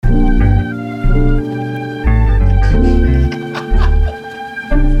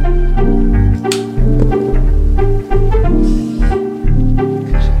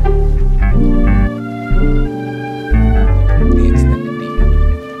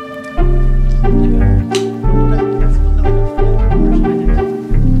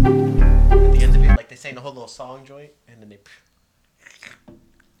song joint, and then they.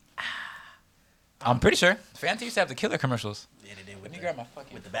 I'm pretty sure Fanta used to have the killer commercials. Yeah, they did. Let me grab my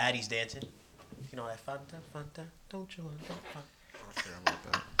fucking. With the baddies dancing. You know that Fanta, don't you want that Fanta? Sure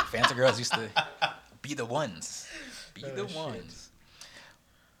about that. Fanta girls used to be the ones. Ones.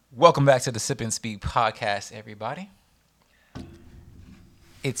 Welcome back to the Sip and Speak podcast, everybody.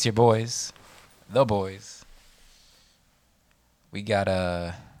 It's your boys, the boys. We got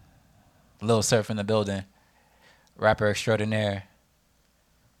Lil Surf in the building, rapper extraordinaire.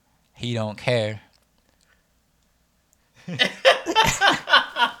 He don't care. Yo,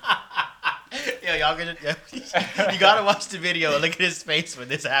 y'all gonna you gotta watch the video and look at his face when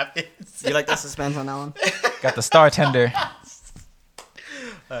this happens. You like the suspense on that one? Got the star tender,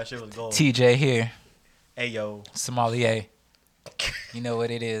 Shit was gold. TJ here, Hey yo, sommelier. You know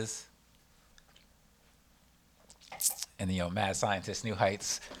what it is. And then, mad scientist, New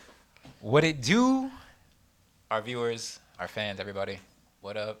Heights. What it do? Our viewers, our fans, everybody.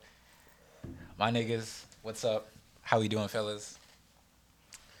 What up? My niggas, what's up? How we doing, fellas?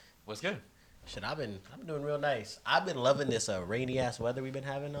 What's good? shit, I've been doing real nice. I've been loving this rainy ass weather we've been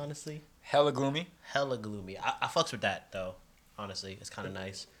having. Honestly, Hella gloomy. hella gloomy. I fucks with that though. Honestly, it's kind of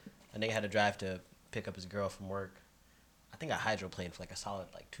nice. A nigga had to drive to pick up his girl from work. I think I hydroplaned for like a solid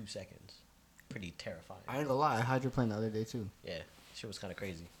 2 seconds. Pretty terrifying. I ain't gonna lie, I hydroplaned the other day too. Yeah, shit was kind of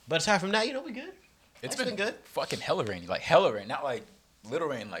crazy. But aside from that, we good. It's been good. Fucking hella rainy. Like hella rain. Not like little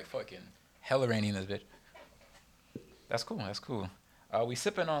rain, like fucking hella rainy in this bitch. That's cool. That's cool. We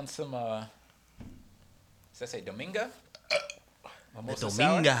sipping on some, does that say Dominga? Mimosa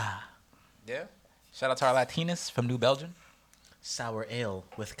sour. Dominga. Yeah. Shout out to our Latinas from New Belgium. Sour ale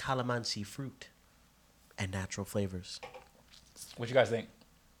with calamansi fruit and natural flavors. What you guys think?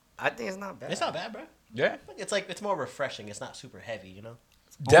 I think it's not bad. It's not bad, bro. Yeah. It's more refreshing. It's not super heavy,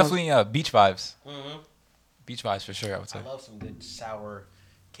 Definitely beach vibes. Mm-hmm. Beach vibes for sure, I would say. I love some good sour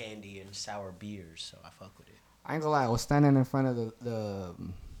candy and sour beers, so I fuck with it. I ain't gonna lie, I was standing in front of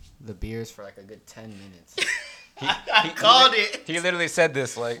the beers for like a good 10 minutes. I called it. He literally said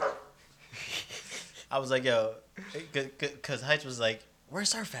this, like. I was like, yo, because Heights was like, where's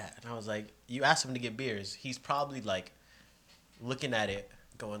Surf at? And I was like, you asked him to get beers. He's probably like looking at it,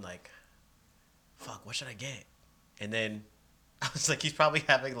 going like, fuck, what should I get? And then I was like, he's probably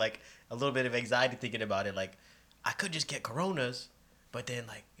having like a little bit of anxiety thinking about it. Like, I could just get Coronas, but then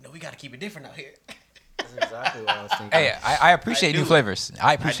like, we got to keep it different out here. That's exactly what I was thinking. Hey, I appreciate I new do. flavors.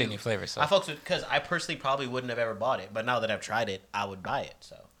 I appreciate do. new flavors. So. I fucks with, because I personally probably wouldn't have ever bought it, but now that I've tried it, I would buy it.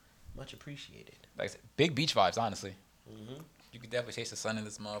 So much appreciated. Like I said, big beach vibes, honestly. Mm-hmm. You could definitely taste the sun in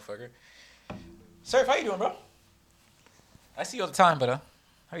this motherfucker. Surf, how you doing, bro? I see you all the time, but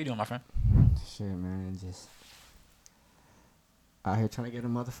how you doing, my friend? Shit, man, just out here trying to get a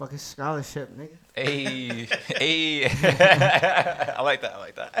motherfucking scholarship, nigga. Hey, hey. I like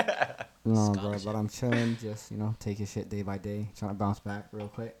that. No, bro, but I'm chilling, just, taking shit day by day, trying to bounce back real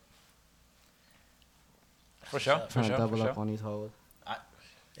quick. For sure. Trying to double up on these hoes.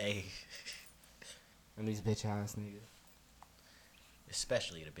 Hey, And these bitch ass niggas.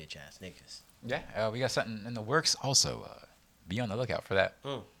 especially the bitch ass niggas. Yeah, we got something in the works also. Be on the lookout for that.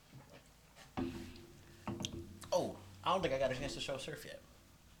 Oh, I don't think I got a chance to show Surf yet.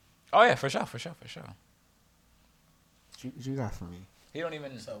 Oh, yeah, for sure. What you got for me? He don't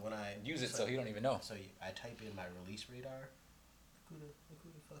even So when I use it, so he don't even know. So I type in my release radar. Look who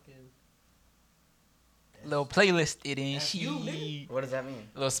the fucking. Little playlist it in. That's you, nigga. What does that mean?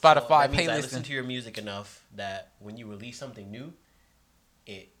 Little So Spotify that means I playlist. listen to your music enough that when you release something new,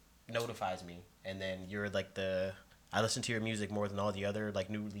 it notifies me, and then you're like I listen to your music more than all the other like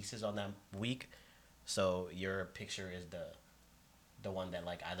new releases on that week, so your picture is the one that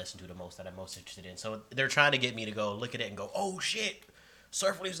like I listen to the most, that I'm most interested in. So they're trying to get me to go look at it and go, oh shit,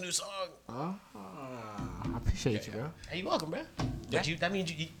 Surf released a new song. I appreciate you, bro. Hey, you welcome, bro. Yeah. But that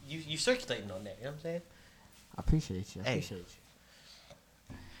means you circulating on that. You know what I'm saying? I appreciate you. Hey.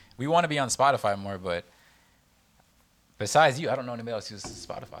 We want to be on Spotify more, but besides you, I don't know anybody else who uses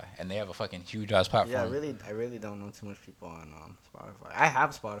Spotify, and they have a fucking huge ass platform. Yeah, I really don't know too much people on Spotify. I have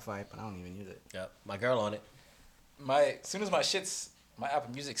Spotify, but I don't even use it. Yep, my girl on it. As soon as my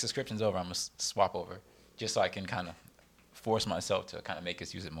Apple Music subscription's over, I'm gonna swap over, just so I can kind of force myself to kind of make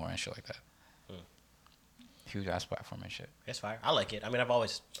us use it more and shit like that. Huge ass platform and shit. It's fire. I like it. I mean, I've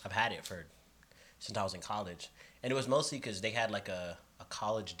had it since I was in college, and it was mostly because they had like a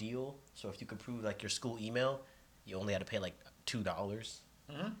college deal. So if you could prove like your school email, you only had to pay like $2.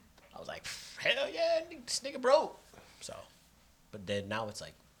 Mm-hmm. I was like, hell yeah, this nigga broke. So, but then now it's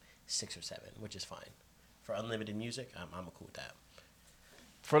like 6 or 7, which is fine for unlimited music. I'm cool with that.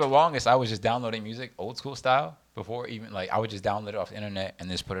 For the longest, I was just downloading music old school style before even like I would just download it off the internet and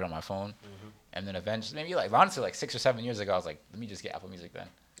just put it on my phone. Mm-hmm. And then eventually, maybe like honestly, like 6 or 7 years ago, I was like, let me just get Apple Music then.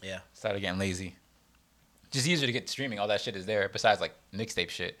 Yeah. Started getting lazy. Just easier to get streaming. All that shit is there. Besides like mixtape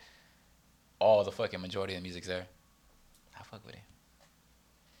shit, all the fucking majority of the music's there. I fuck with it.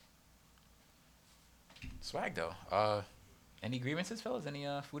 Swag though. Any grievances, fellas? Any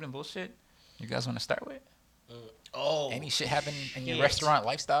food and bullshit you guys want to start with? Any shit happen in your restaurant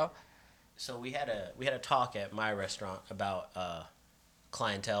lifestyle? So we had a talk at my restaurant about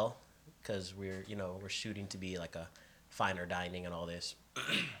clientele, because we're shooting to be like a finer dining and all this.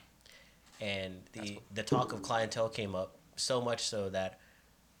 And the talk of clientele came up, so much so that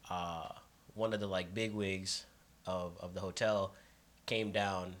one of the like big wigs of the hotel came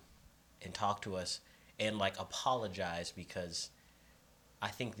down and talked to us and like apologized, because I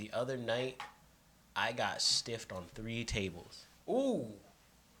think the other night I got stiffed on 3 tables. Ooh.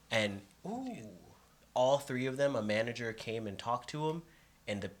 And all 3 of them, a manager came and talked to them,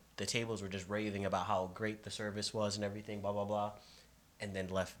 and the tables were just raving about how great the service was and everything, blah, blah, blah, and then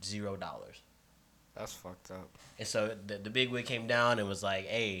left $0. That's fucked up. And so the big wig came down and was like,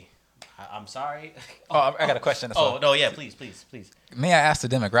 hey, I'm sorry. I got a question. No, yeah, please. May I ask the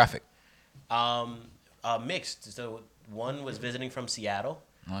demographic? Mixed. So one was visiting from Seattle.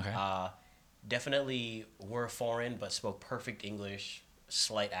 Okay. Definitely were foreign, but spoke perfect English,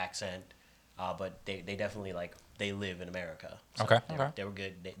 slight accent. But they definitely like they live in America. So okay. They were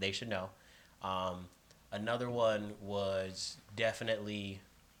good. They should know. Another one was definitely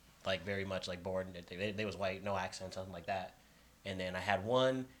like very much like born. They was white, no accent, something like that. And then I had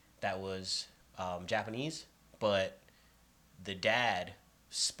one that was Japanese, but the dad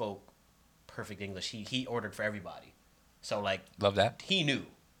spoke perfect English. He ordered for everybody. So like love that. He knew.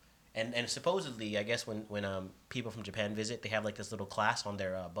 And supposedly, I guess when people from Japan visit, they have like this little class on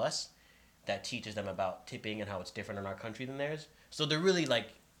their bus that teaches them about tipping and how it's different in our country than theirs. So there really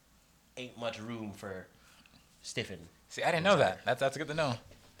like ain't much room for stiffing. See, I didn't know that. That's good to know.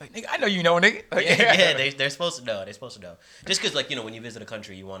 Like, nigga, I know you know, nigga. Like, yeah, they're supposed to know. They're supposed to know. Just because, like, when you visit a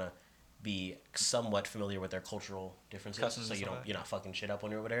country, you want to be somewhat familiar with their cultural differences, customs, so you're not fucking shit up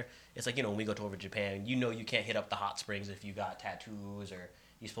when you're over there. It's like, when we go to over Japan, you can't hit up the hot springs if you got tattoos, or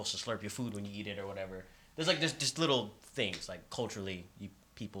you're supposed to slurp your food when you eat it or whatever. There's just little things like culturally,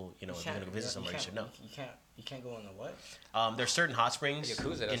 people, if you're gonna go visit somewhere, you should know. You can't go in the what? There's certain hot springs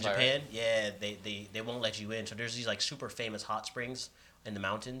Yakuza, in Japan. Right? Yeah, they won't let you in. So there's these like super famous hot springs in the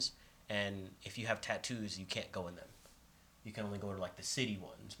mountains, and if you have tattoos, you can't go in them. You can only go to like the city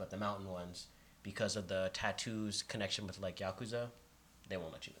ones, but the mountain ones, because of the tattoos connection with like Yakuza, they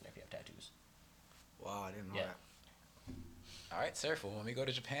won't let you in there if you have tattoos. Wow, I didn't know that. All right, sir. Well, when we go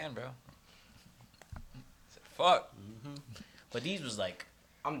to Japan, bro. Fuck. Mm-hmm. But these was like,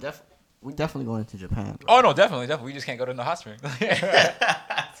 we definitely going to Japan. Bro. Oh no, definitely. We just can't go to the hot spring.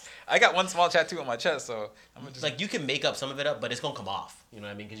 I got one small tattoo on my chest, so I'm just like, you can make up some of it up, but it's gonna come off. You know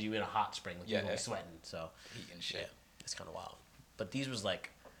what I mean? Because you're in a hot spring, like, you're gonna be sweating, so heat and shit. Yeah, it's kind of wild. But these was like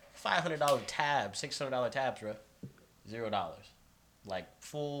 $500 tabs, $600 tabs, bro. $0. Like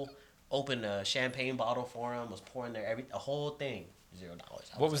full open champagne bottle for him, was pouring there a whole thing, $0.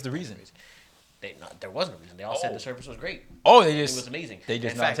 What was the reason? There wasn't a reason. They all said the service was great. Oh, it was amazing. They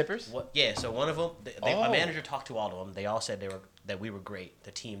just non-tippers? Yeah, so one of them, my manager talked to all of them. They all said that we were great, the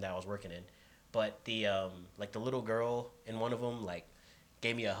team that I was working in. But the like the little girl in one of them like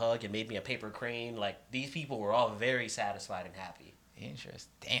gave me a hug and made me a paper crane. Like, these people were all very satisfied and happy.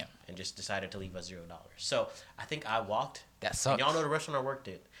 Interesting. Damn. And just decided to leave us $0. So I think I walked. That sucks. Y'all know the restaurant I worked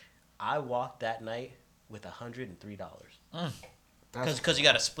at. I walked that night with $103. Because you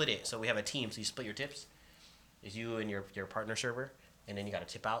got to split it. So we have a team, so you split your tips. It's you and your partner server, and then you got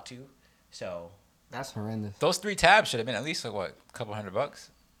to tip out too. So that's horrendous. Those 3 tabs should have been at least like what, a couple $100?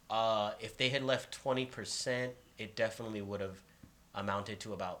 If they had left 20%, it definitely would have amounted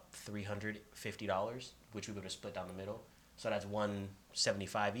to about $350, which we would have split down the middle. So that's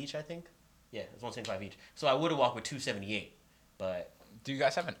 $175 each, I think. Yeah, it's $175 each. So I would have walked with $278, but. Do you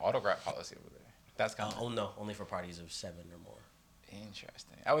guys have an autograph policy over there? That's kind of. Oh no, only for parties of 7 or more.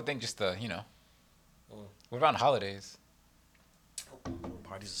 Interesting. I would think just the, what about holidays?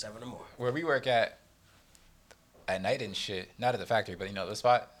 Parties of 7 or more. Where we work at night and shit, not at the factory, but the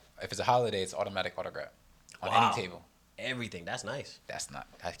spot, if it's a holiday, it's automatic autograph on any table. Everything. That's nice.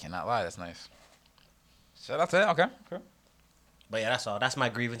 I cannot lie. That's nice. Shout out to that. Okay. Cool. But yeah, that's all. That's my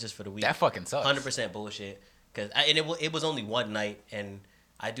grievances for the week. That fucking sucks. 100% bullshit. It was only one night, and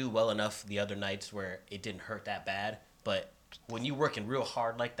I do well enough the other nights where it didn't hurt that bad. But when you working real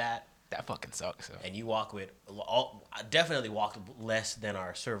hard like that, That fucking sucks. So. And you walk with I definitely walked less than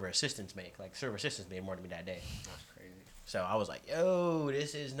our server assistants make. Like server assistants made more than me that day. That's crazy. So I was like, yo,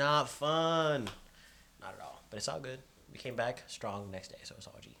 this is not fun. Not at all. But it's all good. We came back strong the next day, so it's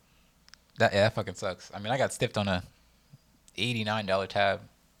all G. That fucking sucks. I mean, I got stiffed on a $89 tab.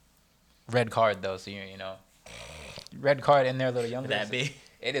 Red card though, so you know. Red card in there a little younger. That big.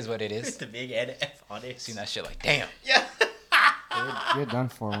 It is what it is. It's the big NF on it. Seen that shit like, damn. Yeah. You're done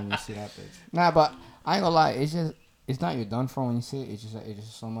for when you see that bitch. Nah, but I ain't gonna lie. It's not you're done for when you see it. It's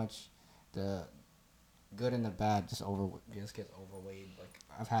just so much the good and the bad just gets overweighed. Like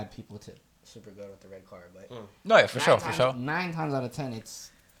I've had people tip super good with the red card, but No, yeah, for sure. 9 times out of 10,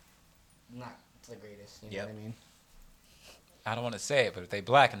 it's not the greatest. You know what I mean? I don't want to say it, but if they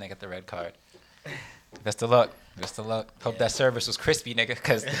black and they get the red card, best of luck. Hope that service was crispy, nigga.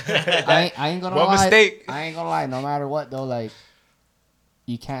 Cause I ain't gonna lie. one mistake. I ain't gonna lie. No matter what though, like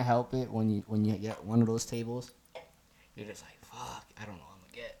you can't help it when you get one of those tables. You're just like, fuck, I don't know what I'm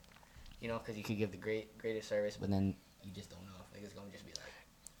gonna get. You know, because you could give the greatest service, but then you just don't know. Like it's gonna just be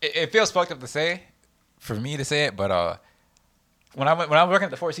like. It feels fucked up to say, for me to say it, but when I was working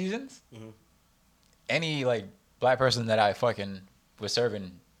at the Four Seasons, any like black person that I fucking was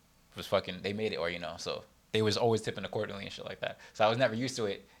serving was fucking, they made it, or you know, so they was always tipping accordingly and shit like that. So I was never used to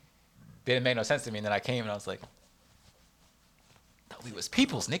it. Didn't make no sense to me, and then I came and I was like, thought we was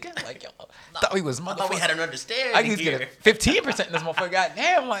peoples, nigga. Like, yo, thought we was motherfuckers. I thought we had an understanding. I used to get 15% in this motherfucker.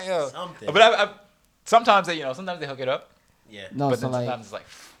 Goddamn, like yo. Something. But I sometimes they hook it up. Yeah. No, But so then like, sometimes it's like,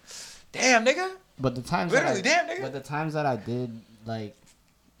 damn, nigga. but the times Literally, that damn, nigga. But the times that I did like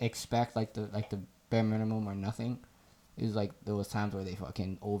expect like the bare minimum or nothing, it was like there was times where they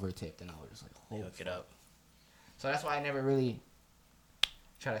fucking over tipped and I was just like, They hook it up. So that's why I never really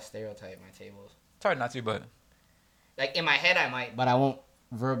try to stereotype my tables. It's hard not to, but Like in my head I might, but I won't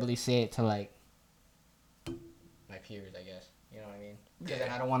verbally say it to like my peers, I guess. You know what I mean? Because then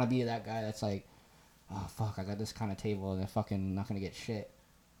I don't want to be that guy that's like, oh fuck, I got this kind of table and they're fucking not gonna get shit,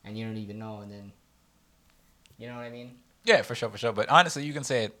 and you don't even know, and then, you know what I mean? yeah, for sure. But honestly, you can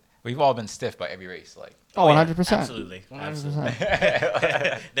say it. We've all been stiff by every race, like. Oh, 100%. Absolutely.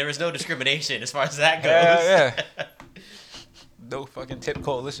 100%. There is no discrimination as far as that goes. Yeah. No fucking tip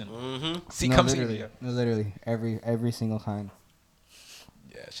coalition. See, No, come literally, see. no, literally, every single time.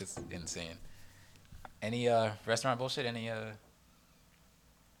 Yeah, it's just insane. Any restaurant bullshit? Any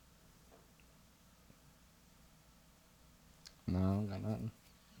No, got nothing.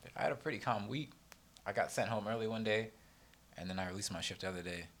 I had a pretty calm week. I got sent home early one day, and then I released my shift the other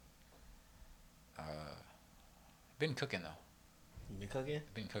day. Been cooking though. You been cooking?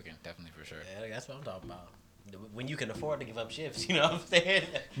 Been cooking, definitely for sure. Yeah, that's what I'm talking about. When you can afford to give up shifts, you know what I'm saying?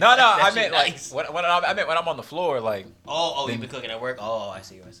 No, I That meant shit like nice. when I'm on the floor, like. Oh, Then- you've been cooking at work? Oh, I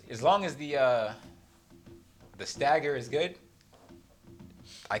see. As long as the stagger is good,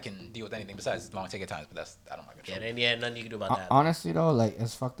 I can deal with anything besides long ticket times. But that's out of my Yeah, control. then nothing you can do about that. Honestly though, like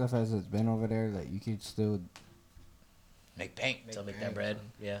as fucked up as it's been over there, like you could still Make bank. Still make that bread.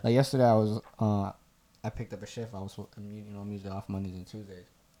 Yeah. like yesterday I picked up a shift. I'm usually off Mondays and Tuesdays.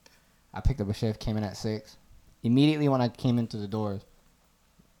 I picked up a shift, came in at 6. Immediately when I came into the doors,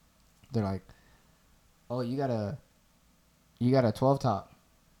 they're like, "Oh, you got a 12 top."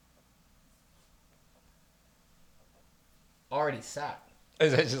 Already sat.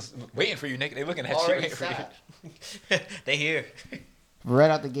 It's just waiting for you, Nick. They looking at you. Already Waiting for you. sat. They here. Right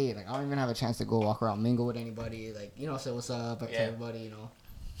out the gate. Like I don't even have a chance to go walk around, mingle with anybody. Like say what's up to Yeah. everybody.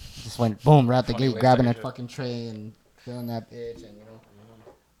 Just went boom right out the Funny gate, way grabbing to that do it. fucking tray and filling that bitch, and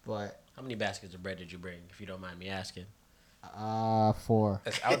But How many baskets of bread did you bring, if you don't mind me asking? 4.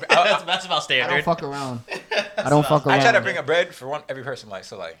 That's about I standard. don't fuck around. I don't fuck I around. try to bring a bread for every person, like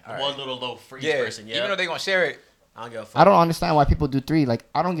so, like all right. One little loaf for each Yeah, person. Yeah. even though they gonna share it. I don't give a fuck. I don't understand why people do 3. Like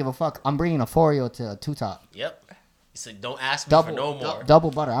I don't give a fuck. I'm bringing a Foreo to a 2 top. Yep. He said, don't ask me Double, for no more. double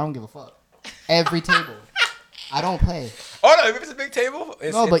butter. I don't give a fuck. Every table. I don't play. Oh no, if it's a big table,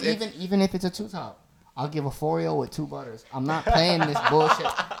 No, but even if it's a 2 top, I'll give a Foreo with 2 butters. I'm not playing this bullshit.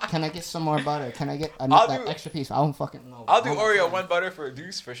 Can I get some more butter? Can I get that extra piece? I don't fucking know. I'll do Oreo 1 butter for a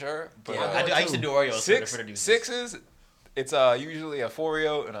deuce for sure. But Yeah, I used to do Oreos for the deuces. sixes, it's usually a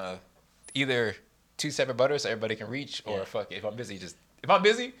Foreo and either 2 separate butters so everybody can reach, or Yeah. fuck it, if I'm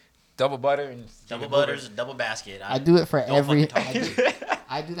busy, double butter and Double butters, double basket. I do it for don't every. fucking talk.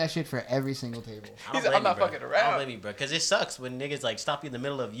 I do that shit for every single table. I don't He's like, blame I'm not you, bro. fucking I around. don't blame you, bro. Because it sucks when niggas like stop you in the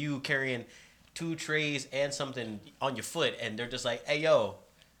middle of you carrying 2 trays and something on your foot, and they're just like, "Hey, yo,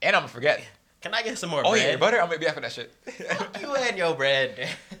 And I'm gonna forget. can I get some more Oh bread?" yeah, your butter. I'm gonna be after that shit. Fuck you and your bread.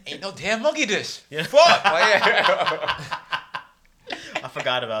 Ain't no damn monkey dish. Yeah. Fuck. Like, yeah. I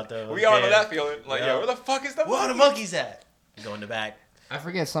forgot about those. We all know that feeling. Like, yo, where the fuck is the Where are the monkey? monkeys at? Go in the back. I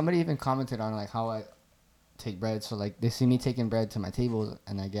forget. Somebody even commented on like how I take bread. So like they see me taking bread to my table,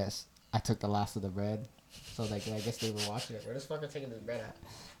 and I guess I took the last of the bread. So like I guess they were watching it. Where this fucker taking this bread at?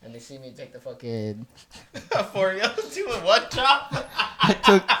 And they see me take the fucking Oreos, 2 in 1 chop.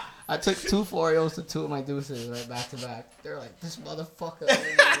 I took 2 Oreos to 2 of my deuces right back to back. They're like, this motherfucker.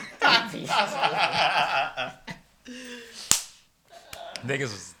 Niggas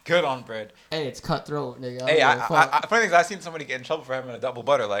was good on bread. Hey, it's cutthroat, nigga. Hey, funny thing is I seen somebody get in trouble for having a double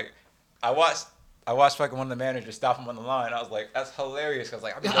butter. Like, I watched fucking one of the managers stop him on the line. I was like, that's hilarious. Cause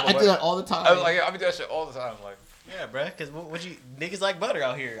like, I do that all the time. I was like, yeah, I be doing that shit all the time. Like, Yeah, bruh, because what you niggas like butter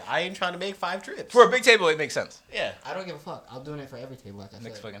out here. I ain't trying to make 5 trips. for a big table, it makes sense. Yeah. I don't give a fuck. I'm doing it for every table, like I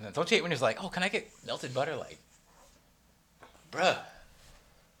Makes said. fucking sense. Don't you hate when it's like, oh, can I get melted butter? Like, bruh.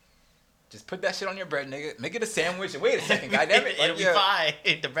 Just put that shit on your bread, nigga. Make it a sandwich. And wait a second, goddammit. It'll be fine.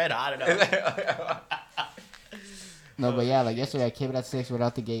 The bread hot enough. No, but yeah, like yesterday I came in at 6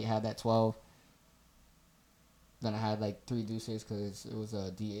 without the gate, had that 12. Then I had like 3 deuces because it was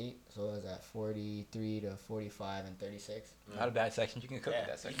a D8. So it was at 43 to 45 and 36. Not a bad section. You can cook with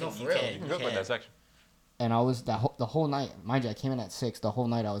that section. You You can can cook with that section. And I was the whole night, mind you, I came in at 6. The whole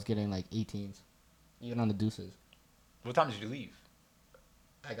night I was getting like 18s, even on the deuces. What time did you leave?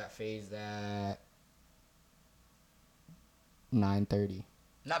 I got phased at 9:30.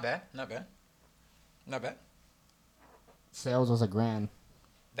 Not bad. Not bad. Not bad. Sales was $1,000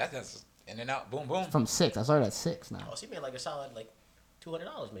 That's in and out. Boom, boom. from 6. I started at 6 now. Oh, so you made like a solid like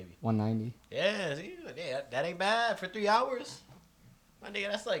 $200 maybe. 190. Yeah, see, yeah, that ain't bad for 3 hours. My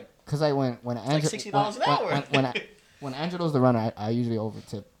nigga, that's like Cause I when like Angelo $60 an hour. when Angelo's the runner, I usually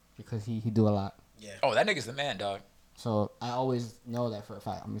overtip because he do a lot. Yeah. Oh, that nigga's the man, dog. So I always know that for a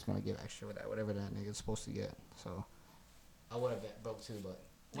fact. I'm just gonna give extra with that, whatever that nigga's supposed to get. So I would have bet broke too, but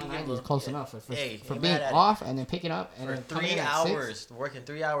 190 is close enough for Hey, for ain't being mad at off and then picking up and For then coming 3 in at hours, 6. working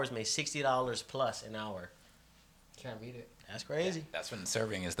 3 hours made $60 plus an hour. Can't beat it. That's crazy. That's when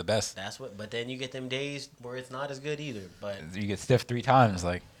serving is the best. That's what. But then you get them days where it's not as good either. But You get stiff 3 times,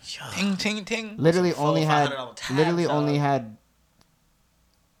 like yeah. ting ting ting. Literally Some only had $400 tabs, literally dog. only had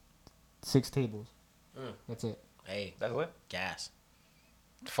 6 tables. Mm. That's it. Hey, That's what. gas.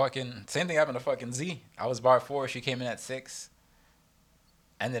 Fucking same thing happened to fucking Z. I was bar 4. She came in at 6.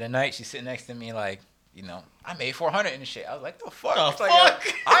 End of the night, she's sitting next to me like, you know, I made 400 and shit. I was like, the fuck? The It's like, fuck?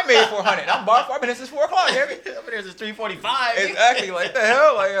 yo, I made 400. I'm bar 4. I've been here since 4 o'clock. Hear me? Over there's a 345. Exactly. Like the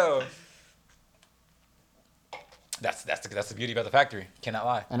hell, like yo. That's the beauty about the factory. Cannot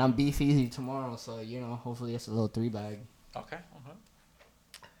lie. And I'm beef easy tomorrow, so hopefully it's a little 3 bag. Okay.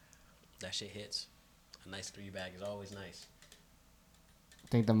 That shit hits. A nice 3 bag is always nice. I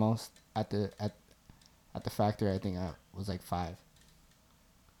think the most at the factory I think I was like 5.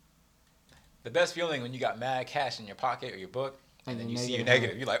 The best feeling when you got mad cash in your pocket or your book, and then you see your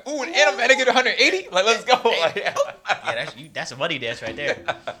negative. negative. You're like, ooh, and I'm negative 180. Like, let's go. Like, Yeah, that's a money dance right there.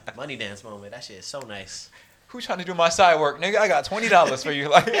 Money dance moment. That shit is so nice. who's trying to do my side work, nigga? I got $20 for you.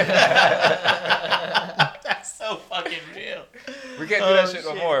 Like, That's so fucking real. we can't do that shit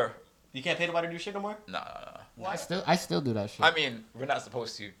no more. You can't pay nobody to do shit no more? Nah. I still do that shit. I mean, we're not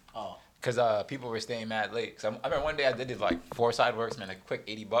supposed to. Oh. Because people were staying mad late. Cause I remember one day I did like 4 side works, man, like a quick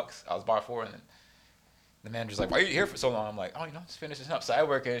 $80. I was bar 4, and then the manager's like, "Why are you here for so long?" I'm like, "Oh, just finishing up side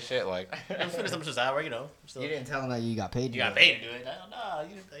work and shit." Like, I'm finish some shit hour, Still, You didn't tell him that you got paid. you got paid to do it. No,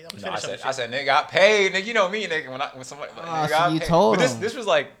 you no, I said, "Nigga got paid." Nigga, you know me, nigga. When somebody, Oh, nigga so got you paid. told But him. this was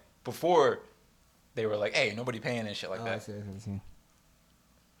like before they were like, "Hey, nobody paying and shit like I that." see.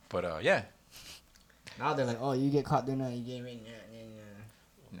 But yeah, Now they're like, oh, you get caught doing that, you get me.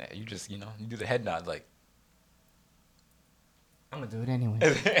 nah, you just you do the head nod like. I'm gonna do it anyway.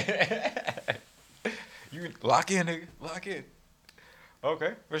 You lock in, nigga. Lock in.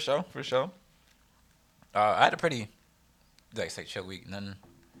 Okay, for sure. I had a pretty, say chill week. Nothing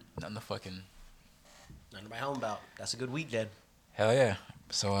to fucking. Nothing to write home about. That's a good week then. Hell yeah.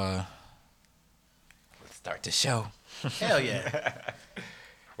 So let's start the show. Hell yeah.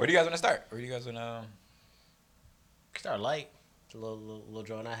 Where do you guys want to start? Where do you guys want to? Start light. It's a little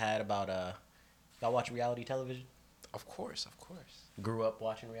drawing I had about y'all watch reality television. Of course. Grew up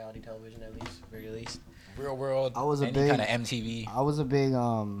watching reality television at least, very least. Real world. I was any kind of MTV. I was a big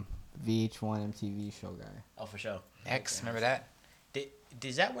VH1 MTV show guy. Oh, for sure. X, remember that?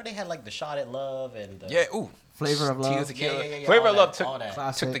 Is that where they had like the Shot at Love and the Yeah. Ooh. Flavor of Love. Tito Tequila. Yeah, Flavor all of Love that, all that.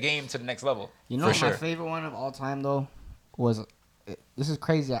 Classic. took the game to the next level. You know for what sure. my favorite one of all time though was. This is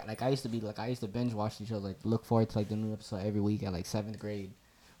crazy. Like I used to binge watch these shows. Like look forward to like the new episode every week at like 7th grade.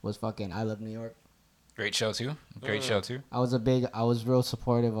 Was fucking I Love New York. Great show too. Great show too. I was real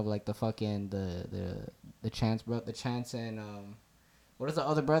supportive of like the fucking the Chance and what is the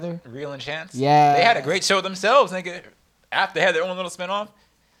other brother? Real and Chance. Yeah. They had a great show themselves, nigga. After they had their own little spinoff.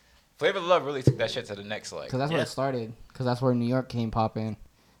 Flavor of Love really took that shit to the next like. Because that's where it started. Because that's where New York came popping,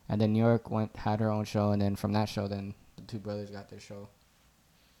 and then New York had her own show, and then from that show, then the two brothers got their show.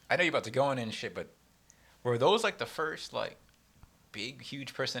 I know you're about to go in and shit, but were those like the first like big,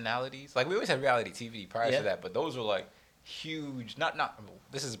 huge personalities? Like we always had reality TV prior to that, but those were like huge. Not.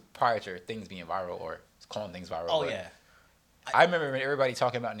 This is prior to things being viral or calling things viral. Oh yeah. I remember everybody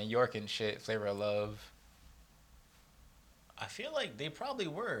talking about New York and shit. Flavor of Love. I feel like they probably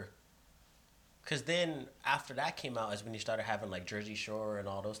were. Because then after that came out is when you started having like Jersey Shore and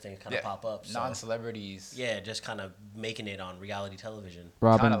all those things kind of pop up. So, non-celebrities. Yeah, just kind of making it on reality television.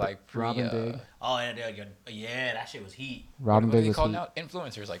 Robin Big. Oh, yeah, that shit was heat. Robin Big Big was was now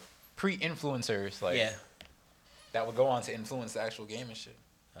influencers, like pre-influencers, like that would go on to influence the actual game and shit.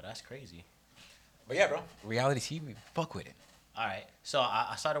 Oh, that's crazy. But yeah, bro, reality TV, fuck with it. All right, so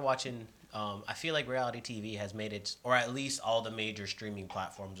I started watching. I feel like reality TV has made it, or at least all the major streaming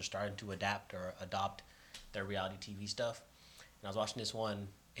platforms are starting to adapt or adopt their reality TV stuff. And I was watching this one.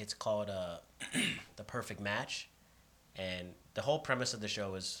 It's called The Perfect Match, and the whole premise of the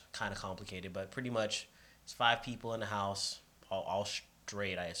show is kind of complicated, but pretty much it's 5 people in the house, all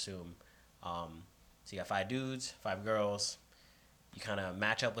straight, I assume. So you got 5 dudes, 5 girls. You kind of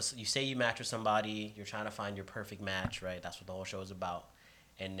match up with. You say you match with somebody. You're trying to find your perfect match, right? That's what the whole show is about.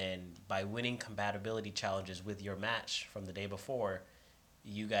 And then by winning compatibility challenges with your match from the day before,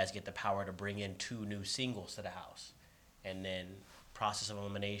 you guys get the power to bring in 2 new singles to the house. And then process of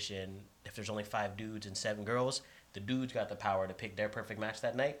elimination, if there's only 5 dudes and 7 girls, the dudes got the power to pick their perfect match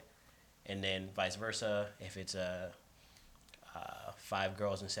that night. And then vice versa, if it's 5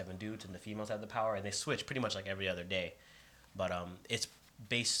 girls and 7 dudes and the females have the power, and they switch pretty much like every other day. But it's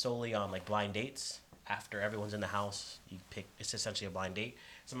based solely on like blind dates. After everyone's in the house, you pick. It's essentially a blind date.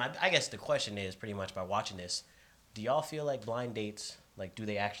 So I guess the question is pretty much by watching this, do y'all feel like blind dates, like, do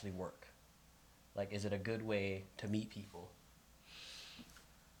they actually work? Like, is it a good way to meet people?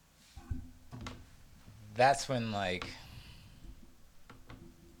 That's when like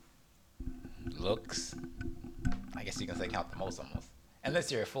looks, I guess you can say, count the most almost.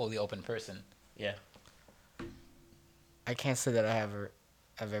 Unless you're a fully open person. Yeah. I can't say that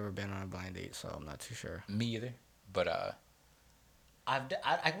I've ever been on a blind date, so I'm not too sure. Me either. But I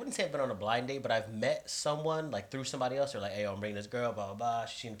wouldn't say I've been on a blind date, but I've met someone like through somebody else. They're like, "Hey, I'm bringing this girl, blah blah blah.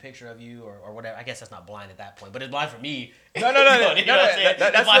 She's seen a picture of you, or whatever." I guess that's not blind at that point, but it's blind for me. No.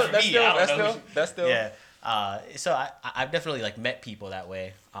 That's still. Yeah. So I've definitely like met people that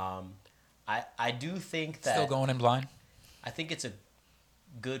way. I do think that Still going in blind. I think it's a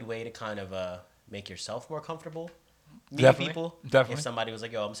good way to kind of make yourself more comfortable meeting Definitely. people. Definitely. If somebody was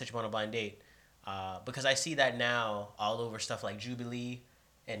like, "Yo, I'm gonna set you on a blind date," because I see that now all over stuff like Jubilee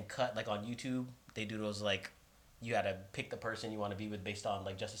and Cut, like on YouTube. They do those like you had to pick the person you want to be with based on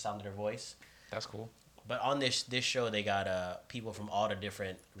like just the sound of their voice. That's cool. But on this show, they got people from all the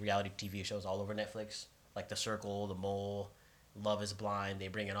different reality TV shows all over Netflix, like The Circle, The Mole, Love Is Blind. They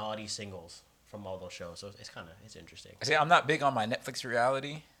bring in all these singles from all those shows, so it's interesting. I say I'm not big on my Netflix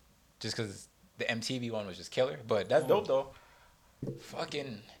reality, just because the MTV one was just killer. But that's dope though.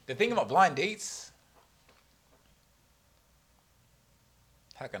 Fucking the thing about blind dates.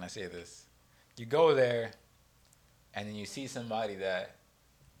 How can I say this? You go there, and then you see somebody that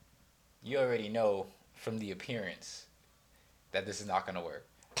you already know from the appearance that this is not gonna work.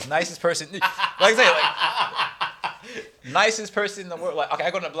 Nicest person, like I say, like nicest person in the world. Like, okay,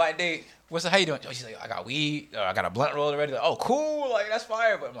 I go on a blind date. How you doing? Oh, she's like, I got weed. Or I got a blunt roll already. Like, oh, cool. Like, that's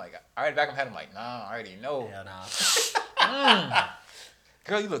fire. But I'm like, all right, back in my head, I'm like, nah, I already know. Yeah, nah.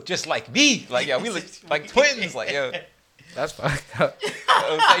 Girl, you look just like me. Like, yeah, we look like twins. Like, yo, That's fucked up. I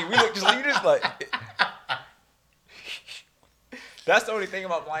was like, we look just like you. Just like, that's the only thing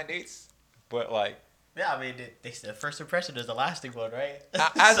about blind dates. But like, Yeah, I mean, they said first impression is the lasting one, right?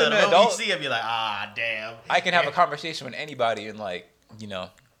 As so an the moment adult, you see him, you're like, damn. I can have a conversation with anybody and like, you know,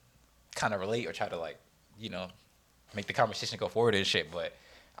 kind of relate or try to like, you know, make the conversation go forward and shit. But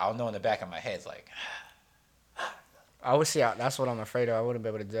I'll know in the back of my head, it's like, I would see. That's what I'm afraid of. I wouldn't be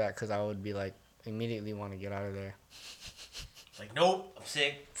able to do that because I would be like immediately want to get out of there. Like, nope, I'm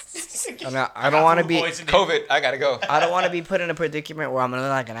sick. I mean, I don't want to be COVID, I gotta go. I don't want to be put in a predicament where I'm gonna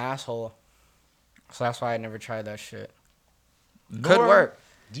look like an asshole. So that's why I never tried that shit. Could work.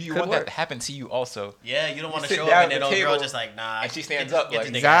 Do you Could want work. that to happen to you also? Yeah, you don't want to sit show down up and at then the old girl table just like, nah. and she stands up like,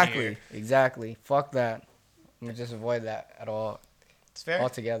 this nigga out of here. Exactly. Fuck that. I'm gonna just avoid that at all. It's fair.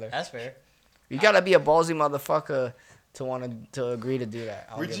 Altogether. That's fair. You gotta be a ballsy motherfucker to agree to do that.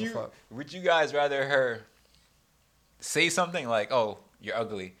 I don't give a fuck. Would you guys rather her say something like, "Oh, you're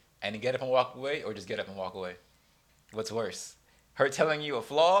ugly," and then get up and walk away, or just get up and walk away? What's worse, her telling you a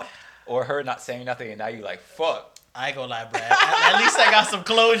flaw, or her not saying nothing and now you like, "Fuck"? I ain't gonna lie, Brad. At least I got some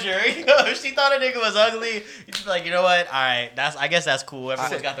closure. You know, if she thought a nigga was ugly, you'd be like, you know what? All right, I guess that's cool.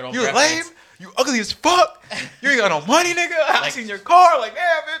 Everyone's got their own. You preference. lame. You ugly as fuck. You ain't got no money, nigga. I seen your car. Like,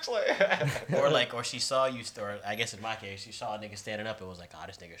 damn, bitch. Like, or she saw you, or I guess in my case, she saw a nigga standing up and was like, oh,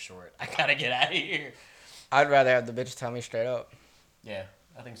 this nigga's short. I gotta get out of here. I'd rather have the bitch tell me straight up. Yeah,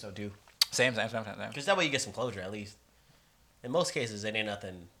 I think so too. Same. Because that way you get some closure at least. In most cases, it ain't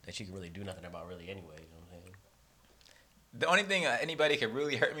nothing that you can really do nothing about really anyway. You know what I'm saying? The only thing anybody could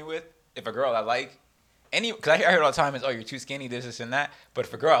really hurt me with, if a girl I like, because I hear it all the time is, oh, you're too skinny, this and that. But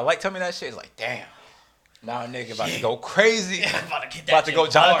if a girl I like tell me that shit, it's like, damn. Now a nigga about to go crazy. About to go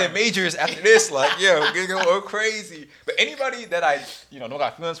Jonathan Majors after this. Like, yo, gonna go crazy. But anybody that I, don't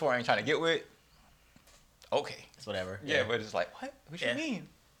got feelings for, I ain't trying to get with, okay. It's whatever. Yeah, but it's like, what you mean?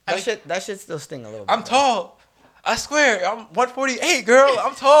 That shit still sting a little bit. I'm tall. I swear, I'm 148, girl.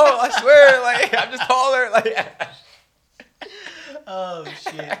 I'm tall. I swear, like I'm just taller. Like, oh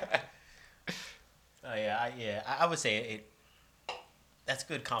shit. Oh yeah, I would say it. That's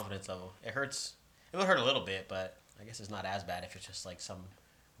good confidence level. It hurts. It will hurt a little bit, but I guess it's not as bad if it's just like some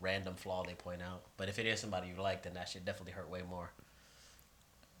random flaw they point out. But if it is somebody you like, then that should definitely hurt way more.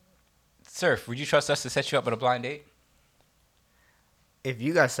 Surf, would you trust us to set you up with a blind date? If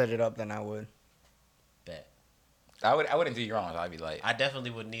you guys set it up, then I would. Bet. I wouldn't do you wrong. I'd be like, I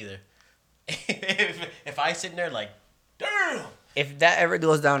definitely wouldn't either. if I sitting there like, damn. If that ever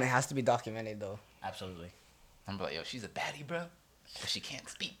goes down, it has to be documented though. Absolutely. I'm like, yo, she's a baddie, bro, but she can't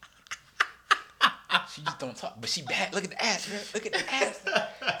speak. She just don't talk, but she bad. Look at the ass, bro. Look at the ass,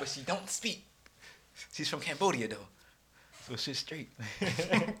 but she don't speak. She's from Cambodia though, so she's straight.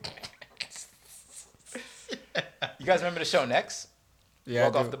 You guys remember the show Next? Yeah,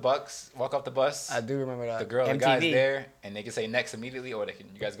 walk off the bus. I do remember that. The girl, MTV. the guy's there, and they can say next immediately, or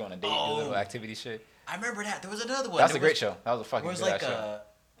you guys go on a date, do a little activity shit. I remember that. There was another one. That's a great show. That was a fucking good good like show.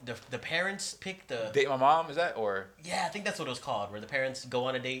 The parents pick the Date My Mom, is that, or? Yeah, I think that's what it was called, where the parents go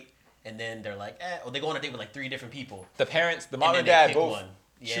on a date and then they're like, or they go on a date with like 3 different people. The parents, the mom and dad both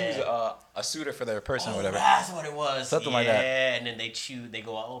choose a suitor for their person or whatever. That's what it was. Something like that. Yeah, and then they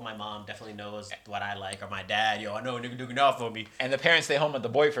go, oh, my mom definitely knows what I like, or my dad, yo, I know a nigga doing off for me. And the parents stay home with the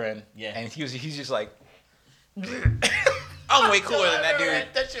boyfriend. Yeah. And he's just like, I'm way cooler than that dude.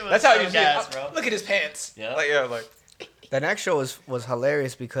 That shit was That's how so you gas, bro. Look at his pants. Yeah. Like. The next show was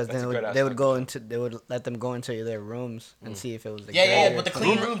hilarious because That's then they would let them go into their rooms and see if it was the Yeah, but the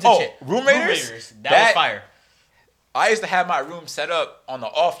clean rooms and shit. Roommaters? That was fire. I used to have my room set up on the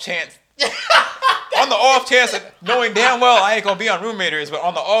off chance. Of knowing damn well I ain't gonna be on Roommaters, but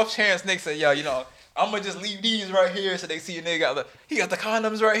on the off chance, Nick said, yo, I'm gonna just leave these right here so they see a nigga. He got the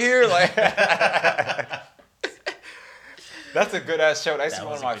condoms right here. Like, that's a good ass show. That's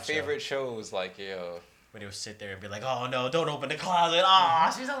one of my favorite shows. Like, yo. When they would sit there and be like, oh no, don't open the closet.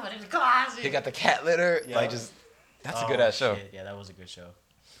 Oh, she's opening the closet. He got the cat litter. Yeah. Like, just, that's a good ass show. Yeah, that was a good show.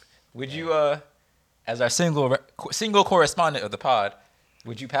 Would you, as our single correspondent of the pod,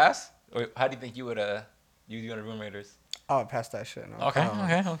 would you pass? Or how do you think you would, you go to Roommaters? Oh, pass that shit. No. Okay.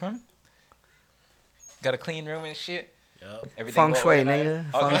 Got a clean room and shit. Yep. Everything Feng shui,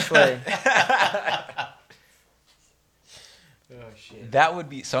 nigga. Feng shui. Oh shit. That would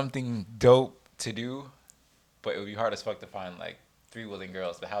be something dope to do, but it would be hard as fuck to find like 3 willing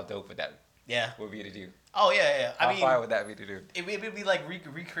girls. But how dope would that be to do? Oh yeah. How fire would that be to do? It would be like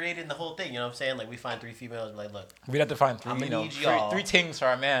recreating the whole thing. You know what I'm saying? Like we find 3 females and like, look, We'd have to find 3, three things for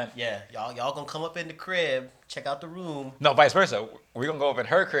our man. Yeah, y'all gonna come up in the crib, check out the room. No, vice versa. We're gonna go up in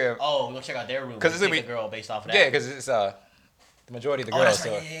her crib. Oh, we're gonna check out their room. Because it's gonna be a girl based off of that. Yeah, because it's the majority of the girls. That's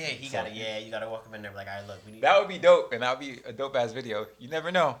right. So, You gotta walk up in there like, all right, look, we need that would be dope, and that would be a dope ass video. You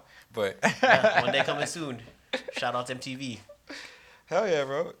never know, but one day coming soon. Shout out to MTV. Hell yeah,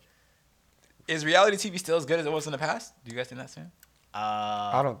 bro. Is reality TV still as good as it was in the past? Do you guys think that's same?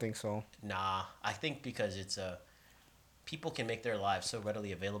 I don't think so. Nah, I think because it's people can make their lives so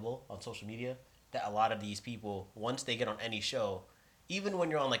readily available on social media that a lot of these people, once they get on any show, even when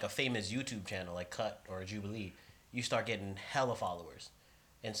you're on like a famous YouTube channel like Cut or Jubilee, you start getting hella followers.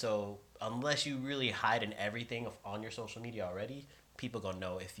 And so unless you really hide in everything on your social media already, people gonna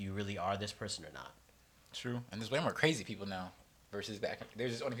know if you really are this person or not. True. And there's way more crazy people now versus back.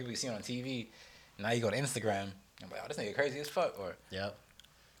 There's just only people you see on TV. Now you go to Instagram and be like, oh, this nigga crazy as fuck. Or Yep.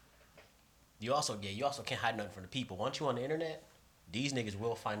 You also can't hide nothing from the people. Once you on the internet, these niggas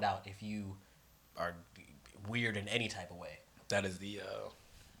will find out if you are weird in any type of way. That is the.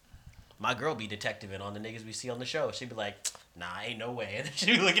 My girl be detectiving on the niggas we see on the show. She'd be like, nah, ain't no way. And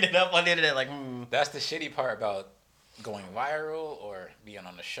she'd be looking it up on the internet like, That's the shitty part about going viral or being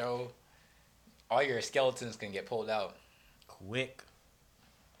on the show. All your skeletons can get pulled out. Quick.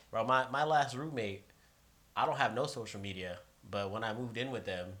 Bro, my last roommate, I don't have no social media, but when I moved in with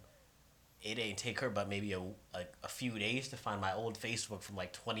them, it ain't take her but maybe a few days to find my old Facebook from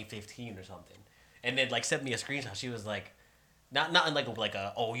like 2015 or something. And then like sent me a screenshot. She was like, not in like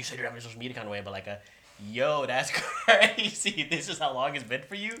a oh, you said you're having a social media kind of way, but like a yo, that's crazy. This is how long it's been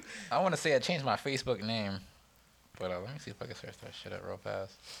for you. I want to say I changed my Facebook name, but let me see if I can search that shit up real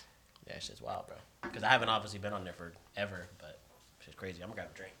fast. Yeah, shit's wild, bro. Because I haven't obviously been on there forever, but shit's crazy. I'm gonna grab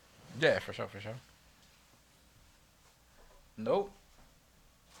a drink. Yeah, for sure. Nope.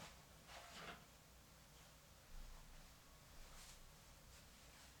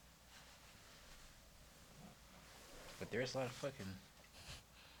 But there's a lot of fucking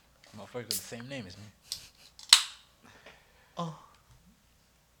motherfuckers with the same name as me. Oh.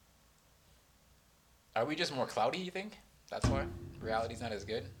 Are we just more cloudy, you think? That's why? Reality's not as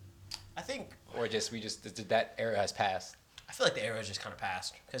good? I think. Or that era has passed? I feel like the era has just kind of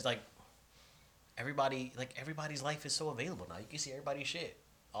passed. Because, like, everybody's life is so available now. You can see everybody's shit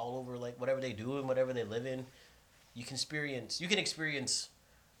all over, like, whatever they do and whatever they live in. You can experience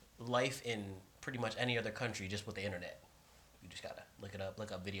life in pretty much any other country just with the internet. You just gotta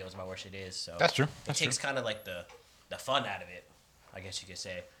look up videos about where shit is. So That's true. It takes kind of like the fun out of it, I guess you could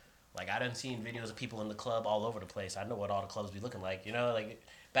say. Like, I done seen videos of people in the club all over the place. I know what all the clubs be looking like. You know, like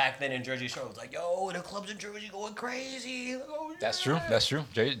back then in Jersey Shore, it was like, yo, the clubs in Jersey going crazy. Oh, yeah. That's true.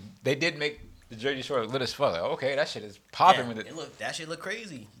 They did make the Jersey Shore lit as fuck. Like, okay, that shit is popping with it. That shit look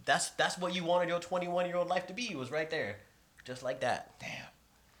crazy. That's what you wanted your 21-year-old life to be. It was right there, just like that. Damn.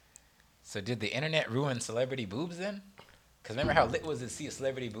 So did the internet ruin celebrity boobs then? Because remember how lit was it to see a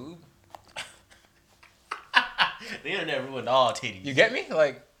celebrity boob? The internet ruined all titties. You get me?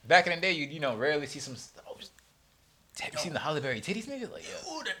 Like, back in the day, you rarely see some... have you seen the Halle Berry titties, nigga? Like,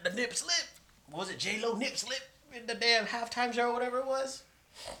 yeah. Ooh, the nip slip. What was it, J-Lo nip slip in the damn halftime show or whatever it was?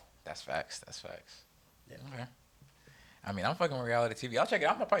 That's facts. Yeah. Okay. I mean, I'm fucking with reality TV. I'll check it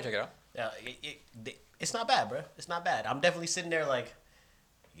out. I'll probably check it out. Yeah, it's not bad, bro. It's not bad. I'm definitely sitting there like,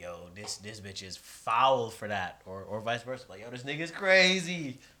 yo, this bitch is foul for that, or vice versa. Like, yo, this nigga's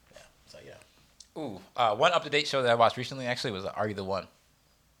crazy. Yeah. So yeah. Ooh, one up-to-date show that I watched recently actually was Are You the One?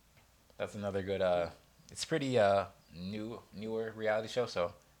 That's another good. It's pretty newer reality show,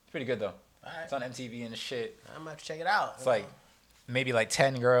 so it's pretty good though. All right. It's on MTV and shit. I'm gonna have to check it out. It's like maybe like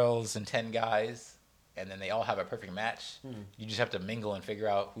 10 girls and 10 guys, and then they all have a perfect match. You just have to mingle and figure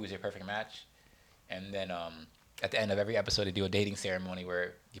out who's your perfect match. And then at the end of every episode, they do a dating ceremony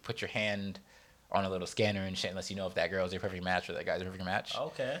where you put your hand on a little scanner and shit, unless you know if that girl's your perfect match or that guy's your perfect match.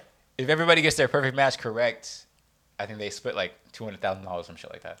 Okay. If everybody gets their perfect match correct, I think they split like $200,000, some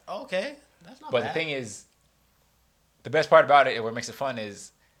shit like that. Okay. That's not But bad. the thing is, the best part about it, and what makes it fun,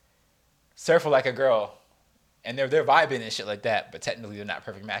 is surf like a girl, and they're vibing and shit like that, but technically they're not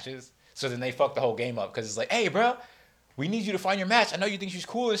perfect matches. So then they fuck the whole game up because it's like, hey, bro, we need you to find your match. I know you think she's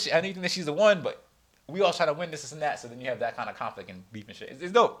cool and shit. I know you think that she's the one, but we all try to win this and that. So then you have that kind of conflict and beef and shit.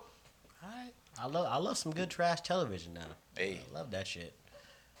 It's dope. All right. I love some good trash television now. Hey, I love that shit.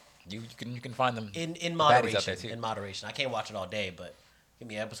 you can find them In baddies out there moderation. too. In moderation. I can't watch it all day, but give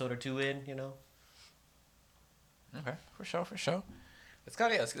me an episode or two in. You know. Okay, for sure.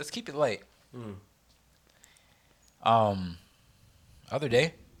 Let's keep it light. Other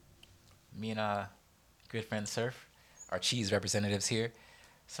day, me and good friend Surf, our cheese representatives here,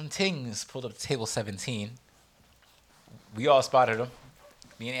 some tings pulled up to table 17. We all spotted them.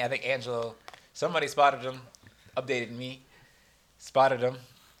 Me and I think Angelo, somebody spotted them, updated me, spotted them.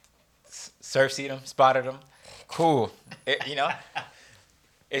 Surf seen them, spotted them. Cool.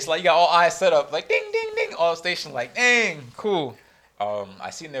 It's like you got all eyes set up, like ding, ding, ding, all station, like dang, cool. I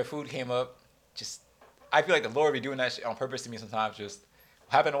seen their food came up. Just, I feel like the Lord be doing that shit on purpose to me sometimes. Just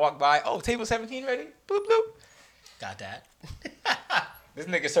happen to walk by, oh, table 17 ready, bloop, bloop. Got that. This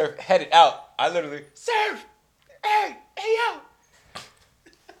nigga Surf headed out. I literally, Surf, hey, yo,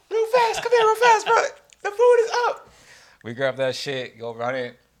 real fast, come here real fast, bro. The food is up. We grab that shit, go run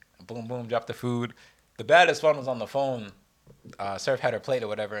it, boom, boom, drop the food. The baddest one was on the phone. Surf had her plate or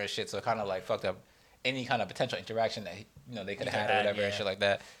whatever and shit, so it kind of like fucked up any kind of potential interaction that they could have had or whatever and shit like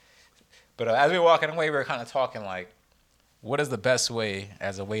that. But as we were walking away, we were kind of talking like, what is the best way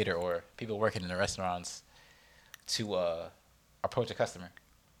as a waiter or people working in the restaurants to approach a customer?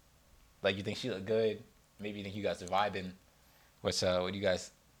 Like, you think she look good? Maybe you think you guys are vibing. What do you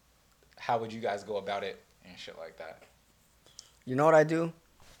guys? how would you guys go about it and shit like that? You know what I do?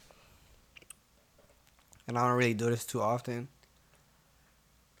 And I don't really do this too often.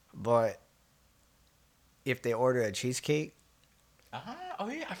 But if they order a cheesecake, Oh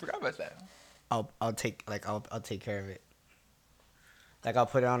yeah, I forgot about that. I'll take take care of it. Like I'll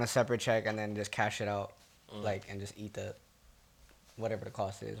put it on a separate check and then just cash it out, like and just eat the whatever the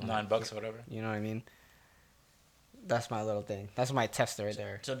cost is. $9 or whatever. You know what I mean? That's my little thing. That's my tester right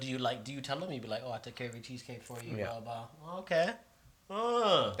there. So do you tell them? You be like, oh, I took care of your cheesecake for you. Yeah. Blah blah. Okay.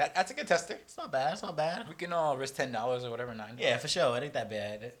 That's a good tester. It's not bad. It's not bad. We can all risk $10 or whatever, $9. Yeah, for sure. It ain't that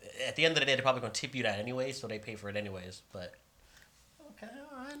bad. At the end of the day, they're probably gonna tip you that anyway, so they pay for it anyways. But okay,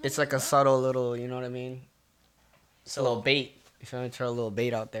 all right. It's like a subtle little, you know what I mean? It's So- a little bait. If you want to throw a little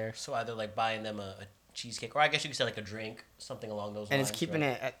bait out there. So either like buying them a cheesecake, or I guess you could say like a drink, something along those And lines.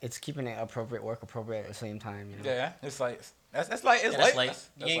 it's keeping it appropriate, work appropriate at the same time, you know? Yeah, it's like that's Yeah, light. that's like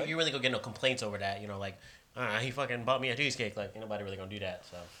That's you really gonna get no complaints over that. You know, like he fucking bought me a cheesecake. Like ain't nobody really gonna do that.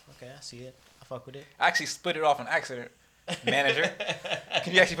 So okay, I see it. I fuck with it. I actually split it off on accident. Manager,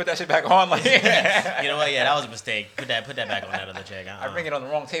 can you actually put that shit back on? Like, You know what? Yeah, that was a mistake. Put that back on that other check. I bring it on the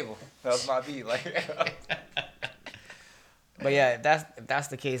wrong table. That was my beat. Like, But yeah, if that's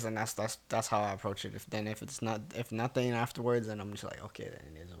the case, then that's how I approach it. If nothing afterwards, then I'm just like, okay, then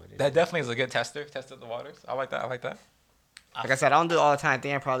it is what it is. that definitely is a good tester. Tested the waters. I like that. Like I said, I don't do it all the time. I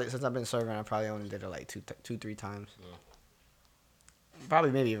think I probably, since I've been serving, I probably only did it like 3 times.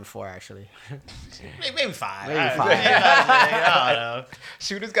 Probably maybe even 4 actually. Maybe 5. Maybe All right. 5. I don't know.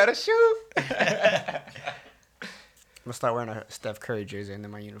 Shooters gotta shoot. I'm gonna start wearing a Steph Curry jersey and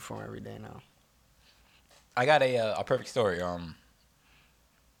then my uniform every day now. I got a perfect story.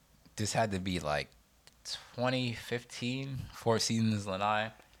 This had to be like 2015, 4 Seasons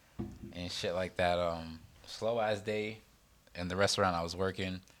Lanai, and shit like that. Slow ass day in the restaurant I was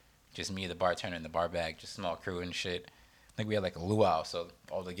working, just me, the bartender, and the bar back, just small crew and shit. I think we had like a luau, so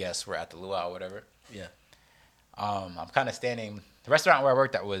all the guests were at the luau or whatever. Yeah. I'm kind of standing. The restaurant where I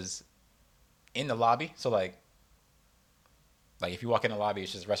worked at was in the lobby, so like if you walk in the lobby,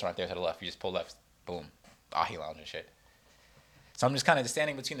 it's just a restaurant there to the left. You just pull left, boom, Ahi Lounge and shit. So I'm just kind of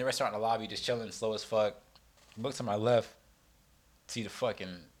standing between the restaurant and the lobby, just chilling, slow as fuck. Look to my left, see the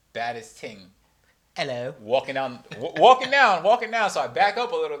fucking baddest ting Hello. walking down. So I back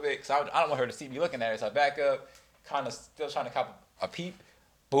up a little bit because I don't want her to see me looking at her. So I back up, kind of still trying to cop a peep.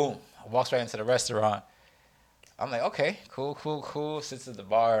 Boom, walks right into the restaurant. I'm like, okay, cool. Sits at the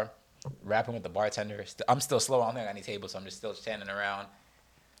bar, rapping with the bartender. I'm still slow. I don't think I got any tables, so I'm just still standing around.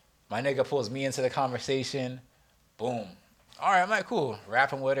 My nigga pulls me into the conversation. Boom. All right, I'm like, cool.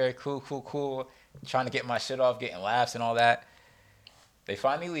 Rapping with her, cool. Trying to get my shit off, getting laughs and all that. They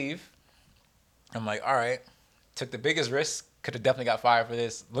finally leave. I'm like, all right. Took the biggest risk. Could have definitely got fired for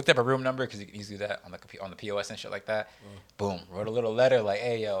this. Looked up a room number because you can easily do that on the POS and shit like that. Boom. Wrote a little letter like,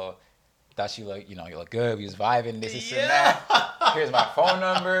 hey, yo, thought you look good. We was vibing, this and that. Here's my phone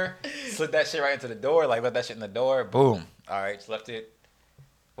number. Slid that shit right into the door. Like, left that shit in the door. Boom. All right, just left it.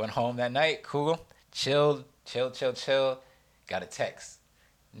 Went home that night. Cool. Chilled. Got a text.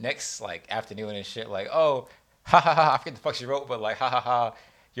 Next, like, afternoon and shit, like, oh, ha ha ha. I forget the fuck she wrote, but like, ha ha ha.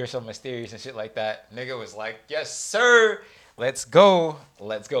 You're so mysterious and shit like that. Nigga was like, yes, sir. Let's go. So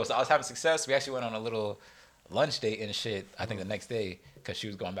I was having success. We actually went on a little lunch date and shit, I think the next day, because she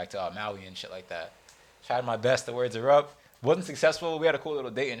was going back to Maui and shit like that. Tried my best. The words are up. Wasn't successful. We had a cool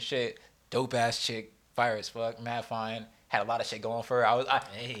little date and shit. Dope ass chick. Fire as fuck. Mad fine. Had a lot of shit going for her. A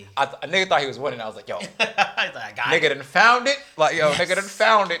nigga thought he was winning. I was like, yo, nigga done found it. Like, yo, nigga done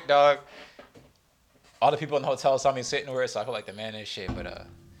found it, dog. All the people in the hotel saw me sitting with her, so I felt like the man and shit. But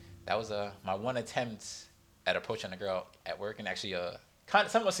that was my one attempt at approaching a girl at work, and actually kind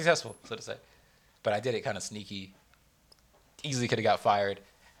of somewhat successful, so to say. But I did it kind of sneaky. Easily could have got fired.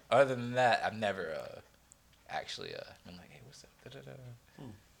 Other than that, I've never actually been like, hey, what's up? Da-da-da.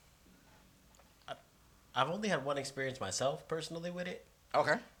 I've only had one experience myself personally with it.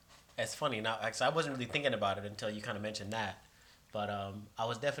 Okay. It's funny now, actually, I wasn't really thinking about it until you kind of mentioned that. But I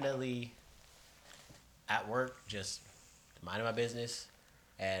was definitely at work, just minding my business,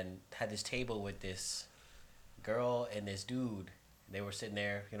 and had this table with this girl and this dude. They were sitting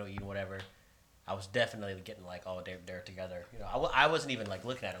there, eating whatever. I was definitely getting like, oh, they're together. I wasn't even like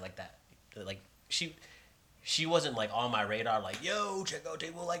looking at her like that. Like she wasn't like on my radar. Like, yo, check out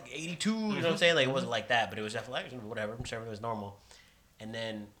table like 82. You know what I'm saying? Like it wasn't like that, but it was definitely like, whatever. I'm sure it was normal. And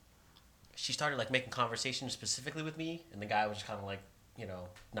then she started like making conversation specifically with me, and the guy was just kind of like,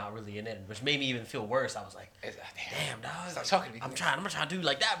 not really in it, which made me even feel worse. I was like, damn, dog. Stop talking to me. I'm trying to do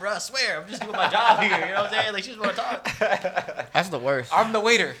like that, bro. I swear. I'm just doing my job here. You know what I'm saying? Like, she just want to talk. That's the worst. I'm the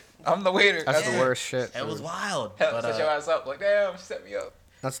waiter. That's the worst shit. It was wild. Set your ass up. Like, damn, she set me up.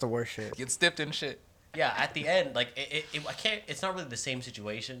 That's the worst shit. Get stiffed and shit. Yeah, at the end, like, I can't, it's not really the same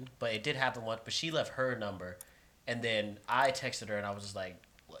situation, but it did happen once, but she left her number, and then I texted her, and I was just like,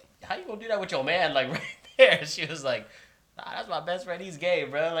 how you gonna do that with your man, like, right there? She was like, nah, that's my best friend, he's gay,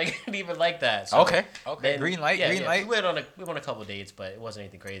 bro, like, I didn't even like that. So Okay, then, green light. We went on a couple dates, but it wasn't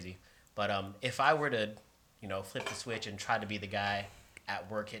anything crazy. But if I were to, flip the switch and try to be the guy at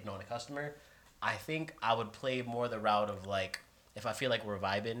work hitting on a customer, I think I would play more the route of, like, if I feel like we're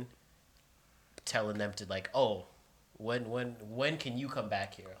vibing, telling them to, like, oh, when can you come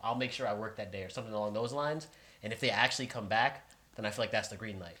back here? I'll make sure I work that day or something along those lines. And if they actually come back, then I feel like that's the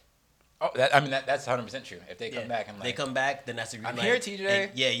green light. Oh, that's 100% true. If they come back and like, they come back, then that's the green I'm light. here,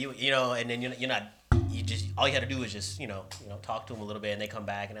 TJ. And, and then you're not. You just all you had to do was just talk to them a little bit, and they come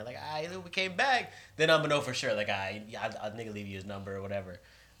back, and they're like, we came back. Then I'm gonna know for sure, like, I'll nigga leave you his number or whatever.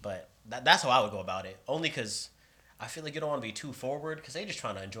 But that's how I would go about it. Only because I feel like you don't want to be too forward because they're just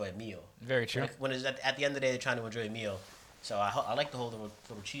trying to enjoy a meal. Very true. Like, when it's at the end of the day, they're trying to enjoy a meal. So I like the whole little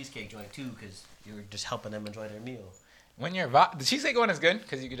cheesecake joint too because you're just helping them enjoy their meal. When you're the cheesecake one is good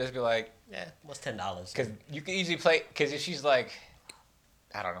because you could just be like, yeah, what's $10? Because you can easily play. Because if she's like,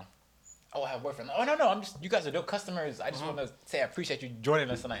 I don't know. Oh, I have a boyfriend. Oh no, you guys are dope customers. I just want to say I appreciate you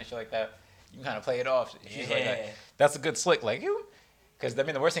joining us tonight and shit like that. You can kind of play it off. She's like, that's a good slick. Like you. Because,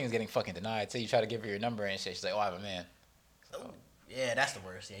 the worst thing is getting fucking denied. Say you try to give her your number and shit. She's like, oh, I have a man. So, yeah, that's the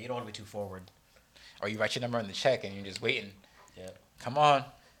worst. Yeah, you don't want to be too forward. Or you write your number on the check and you're just waiting. Yeah. Come on.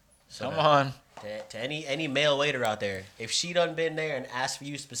 So Come on. To any male waiter out there, if she done been there and asked for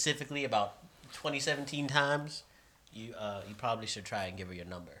you specifically about 2017 times, you probably should try and give her your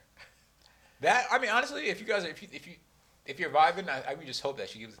number. Honestly, if you're vibing, I would just hope that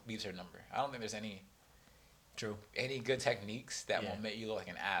she leaves her number. I don't think there's any good techniques that won't make you look like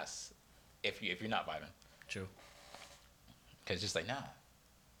an ass if you're not vibing. True. Because just like, nah,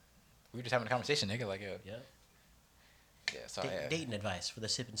 we were just having a conversation, nigga. Like, yo. Yeah. Yeah. So dating advice for the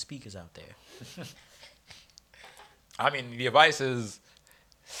sipping speakers out there. The advice is,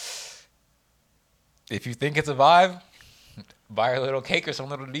 if you think it's a vibe, buy her a little cake or some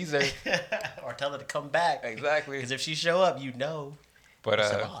little dessert, or tell her to come back. Exactly. Because if she show up, But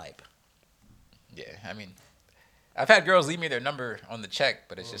it's a vibe. Yeah, I've had girls leave me their number on the check,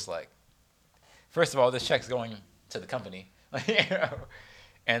 but it's just like, first of all, this check's going to the company,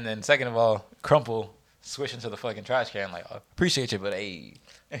 and then second of all, crumple, swish into the fucking trash can. Like, I appreciate you, but hey.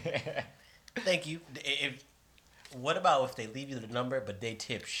 Thank you. What about if they leave you the number, but they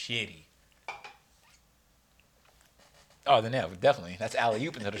tip shitty? Oh, then yeah, definitely. That's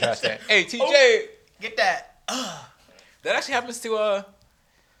alley-oop into the trash can. Hey, TJ! Get that. That actually happens to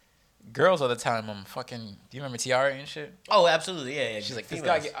girls all the time. Do you remember Tiara and shit? Oh, absolutely, yeah. She's like,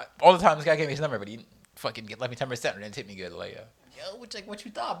 females. this guy, all the time, this guy gave me his number, but he fucking left me 10% or didn't tip me good. Like, yo, what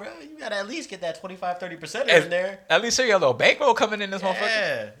you thought, bro? You gotta at least get that 25-30% in there. At least show you a little bankroll coming in this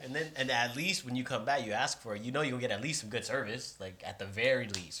motherfucker. Yeah, and at least when you come back, you ask for it. You know you'll get at least some good service. Like, at the very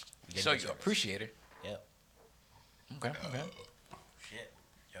least. So you appreciate it. Yeah. Okay. Shit.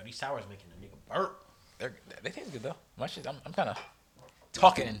 Yo, these sours making a nigga burp. They taste good though. My shit, I'm kind of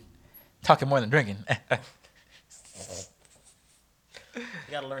talking more than drinking. You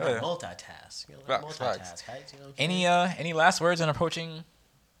gotta learn how to multitask. You gotta learn Facts. Heights, you know Any last words on approaching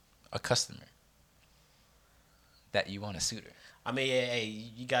a customer that you want to suit her?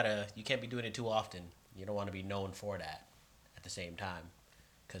 You can't be doing it too often. You don't want to be known for that at the same time.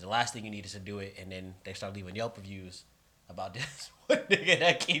 Because the last thing you need is to do it, and then they start leaving Yelp reviews about this one nigga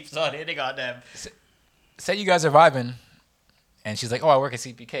that keeps on hitting on them. Say you guys are vibing, and she's like, "Oh, I work at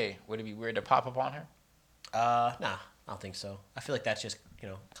CPK." Would it be weird to pop up on her? Nah, I don't think so. I feel like that's just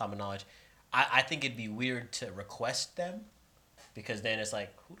common knowledge. I think it'd be weird to request them, because then it's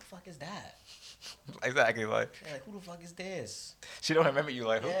like, who the fuck is that? Exactly, like who the fuck is this? She don't remember you,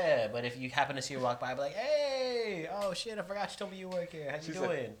 like who? Yeah, but if you happen to see her walk by, be like, hey, oh shit, I forgot you told me you work here. How you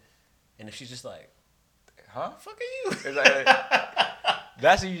doing? And if she's just like, huh? Fuck are you? Exactly.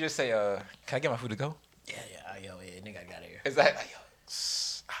 That's when you just say, can I get my food to go? Yeah, nigga, I got here. It's like,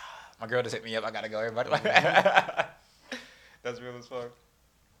 my girl just hit me up. I gotta go, everybody. That's real as fuck.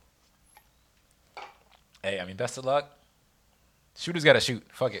 Hey, best of luck. Shooters gotta shoot.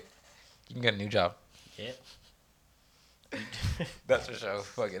 Fuck it. You can get a new job. Yeah. That's for sure.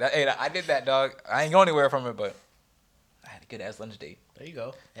 Fuck it. Hey, I did that, dog. I ain't going anywhere from it, but I had a good ass lunch date. There you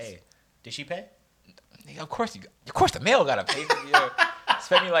go. Hey, did she pay? Of course the mail gotta pay. Yeah.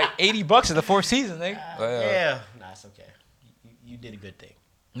 Spent me like $80 in the 4th season, nigga. Yeah, nah, it's okay. You did a good thing.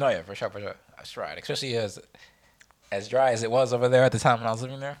 No, yeah, for sure. That's right. Especially as dry as it was over there at the time when I was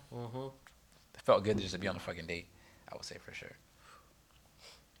living there. Mm-hmm. It felt good just to be on a fucking date. I would say for sure.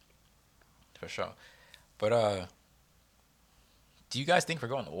 For sure. But do you guys think we're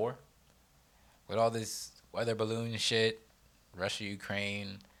going to war? With all this weather balloon shit, Russia,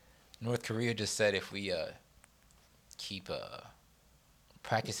 Ukraine, North Korea just said if we keep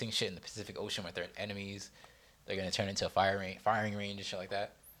practicing shit in the Pacific Ocean with their enemies, they're gonna turn into a firing range and shit like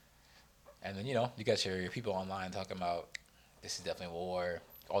that. And then you got your people online talking about this is definitely war.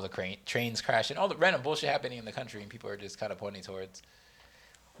 All the trains crashing, all the random bullshit happening in the country, and people are just kind of pointing towards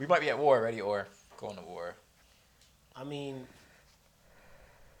we might be at war already or going to war. I mean,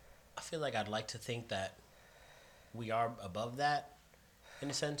 I feel like I'd like to think that we are above that, in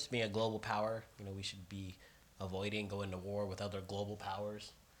a sense, being a global power. We should be avoiding going to war with other global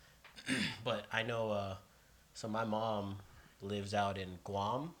powers. But I know, so my mom lives out in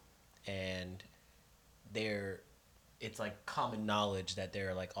Guam, and it's like common knowledge that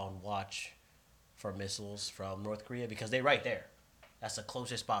they're like on watch for missiles from North Korea because they're right there. That's the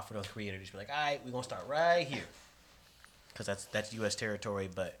closest spot for North Korea to just be like, all right, we're gonna start right here, because that's U.S. territory,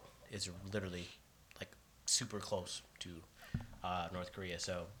 but it's literally like super close to North Korea.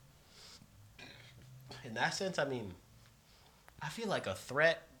 So in that sense, I mean, I feel like a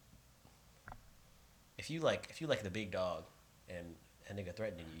threat. If you like the big dog, and a nigga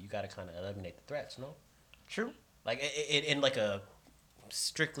threatening you, you gotta kind of eliminate the threats, no? True. Like in like a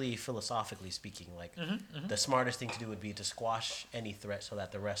strictly philosophically speaking, like the smartest thing to do would be to squash any threat so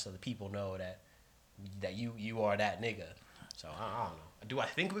that the rest of the people know that you are that nigga. So I don't know. Do I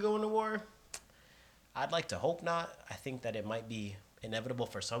think we're going to war? I'd like to hope not. I think that it might be inevitable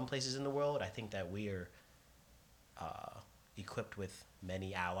for some places in the world. I think that we are equipped with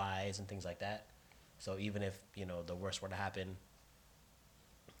many allies and things like that. So even if the worst were to happen,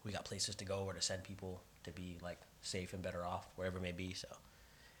 we got places to go or to send people to be like safe and better off wherever it may be. So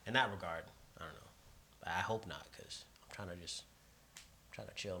in that regard, I don't know. I hope not, because I'm trying to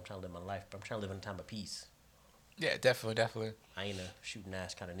chill. I'm trying to live my life, but I'm trying to live in a time of peace. Yeah, definitely. I ain't a shooting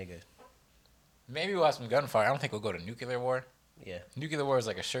ass kind of nigga. Maybe we'll have some gunfire. I don't think we'll go to nuclear war. Yeah. Nuclear war is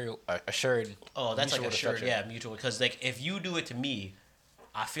like assured. Oh, that's like assured. destruction. Yeah, mutual. Because like if you do it to me,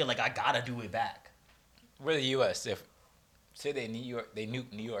 I feel like I gotta do it back. We're the U.S. If say they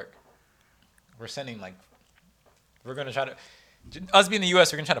nuke New York, we're sending we're gonna try to us being the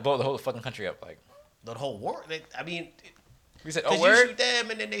U.S. We're gonna try to blow the whole fucking country up. Like the whole war. we said, you shoot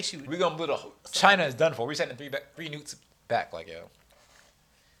them and then they shoot. We're gonna blow the whole. China is done for. We're sending three nukes back.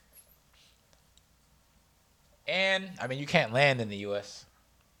 And I mean, you can't land in the U.S.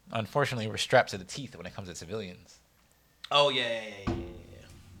 Unfortunately, we're strapped to the teeth when it comes to civilians. Oh yeah.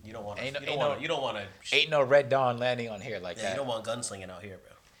 You don't want to. You don't want to. Ain't no Red Dawn landing on here like that. You don't want gunslinging out here,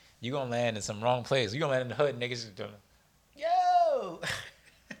 bro. You gonna land in some wrong place. You gonna land in the hood, niggas. Yo.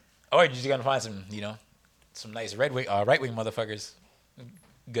 Or you just gonna find some, some nice right wing motherfuckers,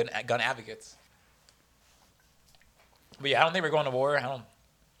 gun advocates. But yeah, I don't think we're going to war. I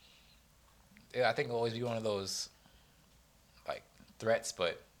think it'll always be one of those, threats,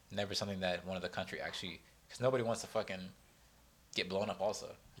 but never something that one of the country actually, because nobody wants to fucking get blown up. Also,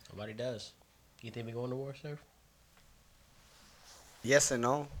 nobody does. You think we going to war, sir? Yes and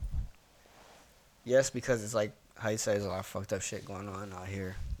no. Yes, because it's like how you said, there's a lot of fucked up shit going on out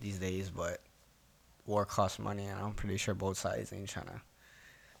here these days, but war costs money, and I'm pretty sure both sides ain't trying to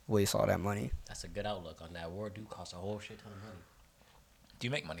waste all that money. That's a good outlook on that. War do cost a whole shit ton of money. Do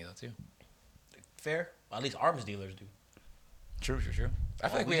you make money though too? Fair. Well, at least arms dealers do. True. I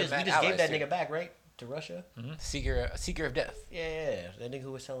feel like we just gave that nigga back, right? To Russia? Mm-hmm. Seeker of death. Yeah. That nigga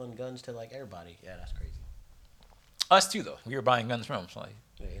who was selling guns to everybody. Yeah, that's crazy. Us too, though. We were buying guns from him. So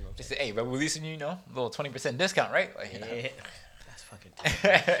they said, hey, we're releasing you, a little 20% discount, right? Yeah. That's fucking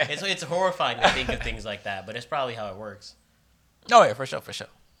terrible. It's horrifying to think of things like that, but it's probably how it works. Oh, yeah, for sure.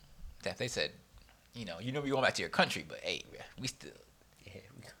 That they said, we going back to your country, but hey, we still...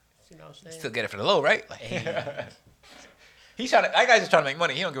 You know what I'm saying? Still get it for the low, right? That guy's just trying to make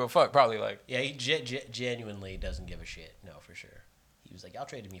money. He don't give a fuck, probably. Yeah, he genuinely doesn't give a shit. No, for sure. He was like, y'all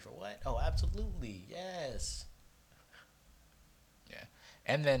traded me for what? Oh, absolutely. Yes. Yeah.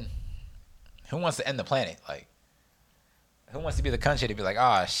 And then, who wants to end the planet? Who wants to be the country to be like,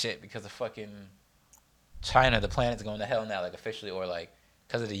 shit, because of fucking China, the planet's going to hell now, officially, or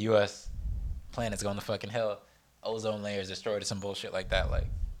because of the U.S., planet's going to fucking hell. Ozone layers destroyed or some bullshit like that,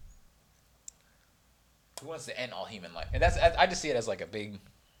 Who wants to end all human life? And I just see it as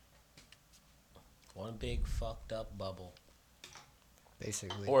one big fucked up bubble.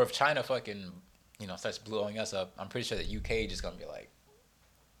 basically. Or if China fucking, starts blowing us up, I'm pretty sure the UK just gonna be like.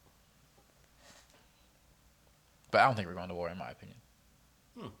 But I don't think we're going to war, in my opinion.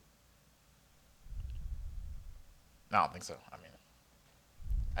 I don't think so. I mean,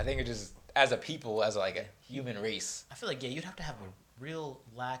 I think it just as a people, as like a human race. I feel like you'd have to have a real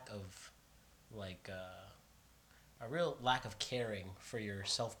lack of, like, a real lack of caring for your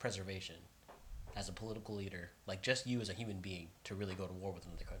self-preservation as a political leader, like just you as a human being, to really go to war with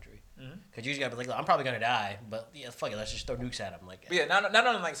another country. Because you just gotta be like, look, I'm probably gonna die, but yeah, fuck it, let's just throw nukes at them. Like, But yeah, not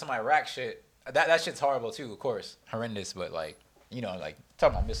on like some Iraq shit. That shit's horrible too, of course, horrendous. But like, like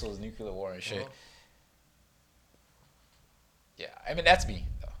talking about missiles, nuclear war, and shit. Yeah, I mean that's me.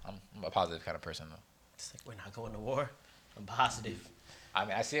 Though. I'm a positive kind of person though. It's like, we're not going to war. I'm positive. I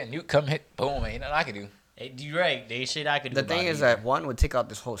mean, I see a nuke come hit, boom, ain't nothing I can do. Hey, you're right. There ain't shit I could do. The thing is that one would take out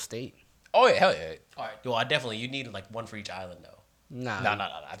this whole state. Oh yeah, hell yeah. All right. Well, you need like one for each island though. Nah. No.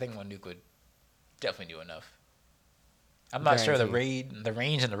 I think one nuke would definitely do enough. I'm not sure the range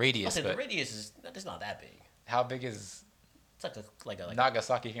and the radius. The but radius is it's not that big. how big is It's like a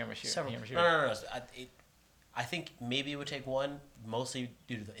Nagasaki Hiroshima? No. I think maybe it would take one, mostly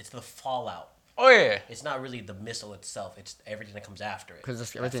due to it's the fallout. Oh yeah. It's not really the missile itself. It's everything that comes after it.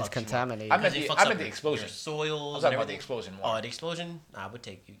 Because everything's contaminated. I meant the explosion. Your soils. I was talking and about the everything. explosion more. Oh, the explosion? Nah, I would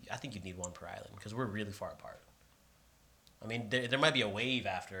take. I think you'd need one per island because we're really far apart. I mean, there might be a wave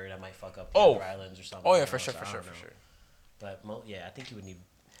after that might fuck up the other islands or something. Oh yeah, for sure. But yeah, I think you would need.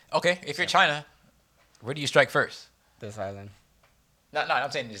 Okay, if you're China, where do you strike first? This island. No,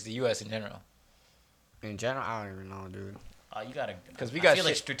 I'm saying just the U.S. in general. In general, I don't even know, dude. You gotta because we got feel shit,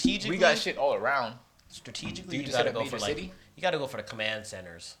 like strategically. We got shit all around. Strategically, you you just gotta hit a go major for like city? you gotta go for the command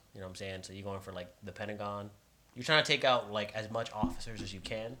centers. You know what I'm saying? So you're going for like the Pentagon. You're trying to take out like as much officers as you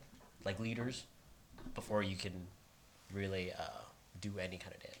can, like leaders, before you can really do any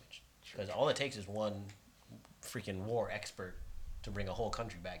kind of damage. Because all it takes is one freaking war expert to bring a whole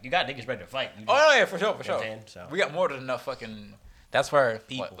country back. You got niggas ready to fight. Oh yeah, for sure. You know what I'm saying? So We got more than enough fucking. That's where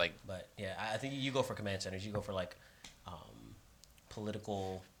people. like. But yeah, I think you go for command centers. You go for like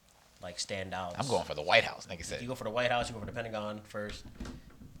political like standouts. I'm going for the White House, nigga said. You go for the White House. You go for the Pentagon first.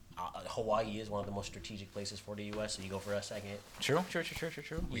 Hawaii is one of the most strategic places for the U.S., so you go for a second. True.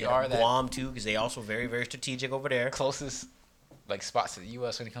 We Yeah, are that Guam too, because they also very, very strategic over there. closest like spots to the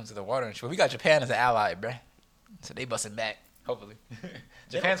U.S. when it comes to the water and shit. We got Japan as an ally, bruh. So they busting back, hopefully.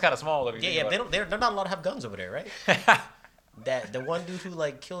 Japan's kind of small. Yeah. They're not allowed to have guns over there, right? That the one dude who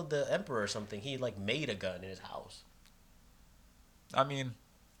like killed the emperor or something, he like made a gun in his house. I mean,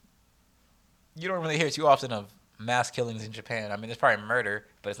 you don't really hear too often of mass killings in Japan. I mean, there's probably murder,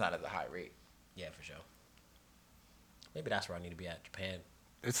 but it's not at a high rate. Yeah, for sure. Maybe that's where I need to be at, Japan.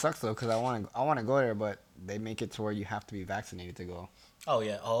 It sucks though, because I want to go there, but they make it to where you have to be vaccinated to go. Oh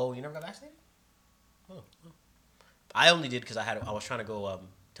yeah. Oh, you never got vaccinated? Oh. I only did because I was trying to go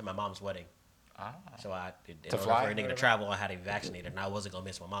to my mom's wedding. Ah. So in To order fly for a nigga to travel, I had to be vaccinated, and I wasn't gonna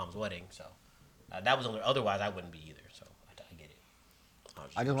miss my mom's wedding. So that was only. Otherwise, I wouldn't be either. So I get it.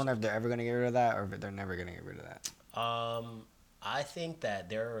 I just wonder if they're ever gonna get rid of that, or if they're never gonna get rid of that. I think that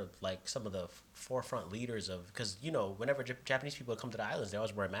they're like some of the forefront leaders of, because whenever Japanese people come to the islands, they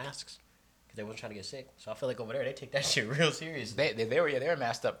always wear masks because they weren't trying to get sick. So I feel like over there they take that shit real seriously. They were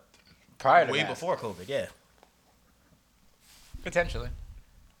masked up prior to way that. before COVID. Yeah. Potentially.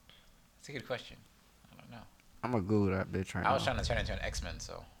 That's a good question. I don't know. I'm gonna Google that bitch right now. I was trying to turn into an X-Men,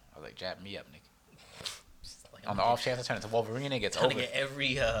 so I was like, jab me up, nigga. On the off chance I turn into Wolverine, it gets Trying over. to get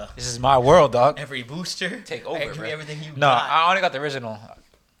every This is my world, dog. every booster. Take over, bro. everything you No, got. I only got the original.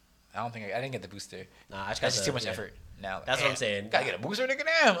 I don't think I didn't get the booster. Nah, I just That's got just too much effort. Now That's what I'm saying. Gotta get a booster, nigga.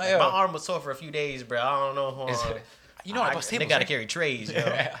 Damn. Like, my arm was sore for a few days, bro. I don't know. You know I bust tables. They gotta right? carry trays, yo.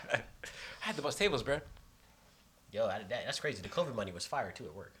 I had to bust tables, bro. Yo, that's crazy. The COVID money was fire too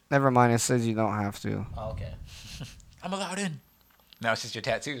at work. Never mind. It says you don't have to. Oh, okay. I'm allowed in. Now it's just your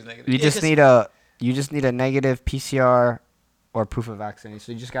tattoos, nigga. You just need a negative PCR or proof of vaccination.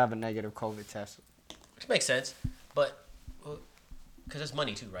 So you just gotta have a negative COVID test. Which makes sense, but because it's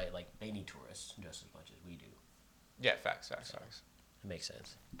money too, right? Like they need tourists just as much as we do. Yeah, facts. It makes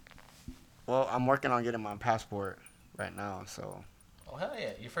sense. Well, I'm working on getting my passport right now, so. Oh hell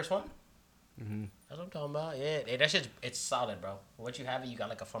yeah! Your first one? Mhm. That's what I'm talking about. Yeah, that shit's it's solid, bro. Once you have it, you got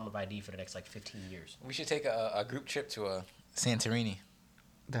like a form of ID for the next like 15 years. We should take a group trip to Santorini.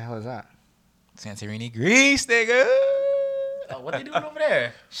 The hell is that? Santorini, Greece, nigga. Oh, what they doing over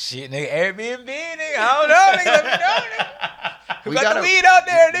there? Shit, nigga, Airbnb, nigga. I don't know, nigga. Let me know, nigga. Who We got gotta- the weed out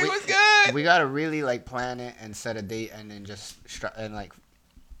there, nigga? What's good? We gotta really like plan it and set a date and then just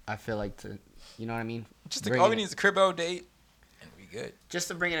I feel like you know what I mean? All we need is a cribbo date, and we good. Just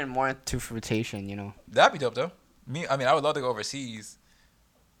to bring it in more into fruitation, you know. That'd be dope though. I would love to go overseas.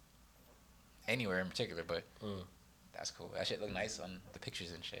 Anywhere in particular, but that's cool. That shit look nice on the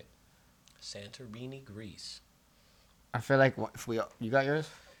pictures and shit. Santorini, Greece. I feel like if you got yours?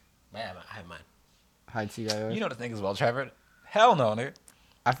 Man, I have mine. Heights, you got yours? You know the thing is well, Trevor. Hell no, nigga.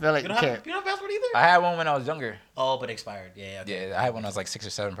 I feel like You don't have a passport either? I had one when I was younger. Oh, but expired. Yeah, okay. Yeah, I had one when I was like 6 or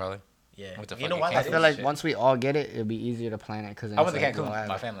 7 probably. Yeah. What the You fuck, know it why? came I They, from feel like shit. once we all get it, it'll be easier to plan it because I went to Cancun with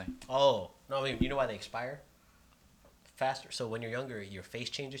my family. oh no, I mean, you know why they expire faster? So when you're younger, your face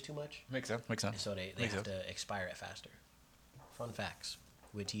changes too much, Makes sense. Makes and sense. so they Makes have sense. to expire it faster. Fun facts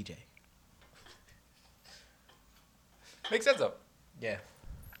with TJ. Makes sense though. Yeah,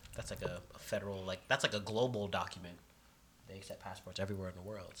 that's like a federal, like that's like a global document. They accept passports everywhere in the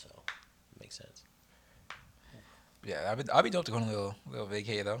world, so it makes sense. Yeah, I'd be dope to go on a little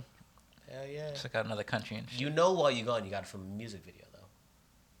vacay though. Hell yeah. Check out another country and shit. You know, while you're gone, you got it from a music video though.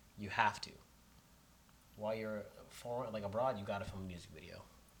 You have to. While you're foreign, like abroad, you got it from a music video.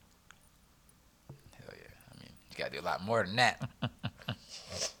 Hell yeah. I mean, you gotta do a lot more than that.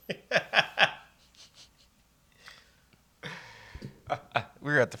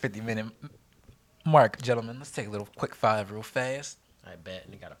 We're at the 50-minute mark, gentlemen. Let's take a little quick 5 real fast. I bet,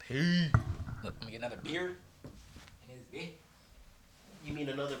 and you gotta pay. Look, let me get another beer. You mean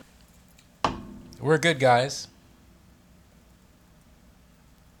another? We're good, guys.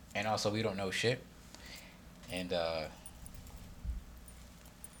 And also, we don't know shit. And,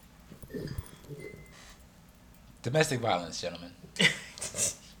 domestic violence, gentlemen.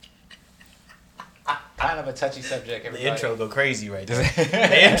 Kind of a touchy subject, everybody. The intro go crazy right there.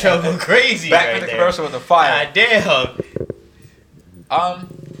 The intro go crazy Back right with the there. commercial with the fire. God damn.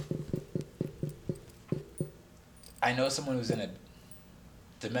 I know someone who's in a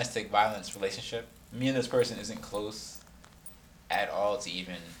domestic violence relationship. Me and this person isn't close at all to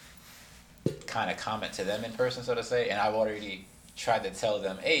even kind of comment to them in person, so to say. And I've already tried to tell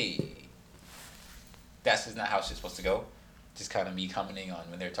them, hey, that's just not how shit's supposed to go. Just kind of me commenting on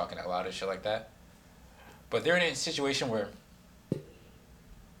when they're talking out loud and shit like that. But they're in a situation where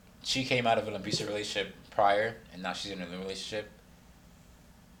she came out of an abusive relationship prior, and now she's in a new relationship.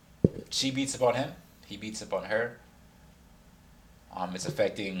 She beats up on him. He beats up on her. It's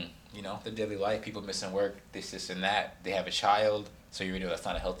affecting, the daily life. People missing work, this, and that. They have a child, so you already know that's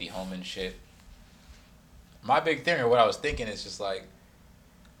not a healthy home and shit. My big thing, or what I was thinking, is just like,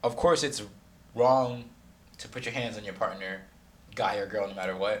 of course it's wrong to put your hands on your partner, guy or girl, no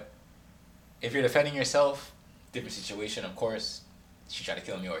matter what. If you're defending yourself, different situation, of course. She tried to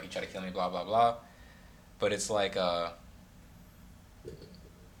kill me or he tried to kill me, blah, blah, blah. But it's like,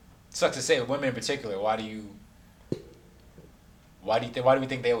 sucks to say, with women in particular, why do we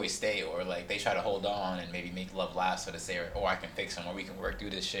think they always stay, or like they try to hold on and maybe make love last, so to say, or I can fix them, or we can work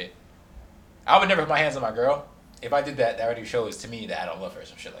through this shit. I would never put my hands on my girl. If I did that, that already shows to me that I don't love her,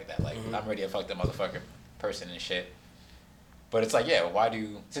 some shit like that. Like, I'm already a fucked up motherfucker person and shit. But it's like, yeah,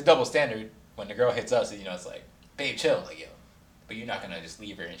 it's a double standard. When the girl hits us, it's like, babe, chill, like, yo. But you're not gonna just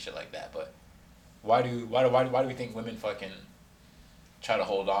leave her and shit like that. But why do we think women fucking try to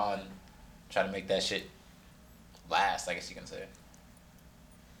hold on, try to make that shit last, I guess you can say.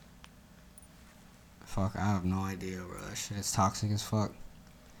 Fuck, I have no idea, bro. That shit is toxic as fuck.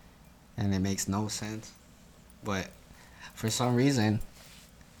 And it makes no sense. But for some reason,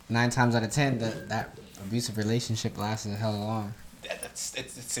 9 times out of 10, that abusive relationship lasts a hell of long.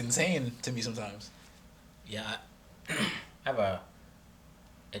 It's insane to me sometimes. Yeah, I have a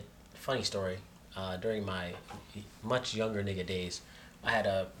funny story. During my much younger nigga days, I had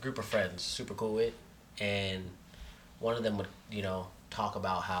a group of friends, super cool with, and one of them would, talk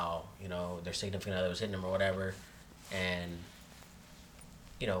about how, their significant other was hitting them or whatever, and,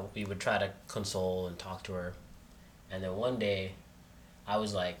 we would try to console and talk to her. And then one day, I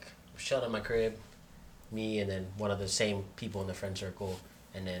was like, chilling in my crib, me and then one of the same people in the friend circle,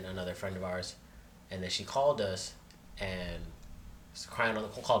 and then another friend of ours, and then she called us and was crying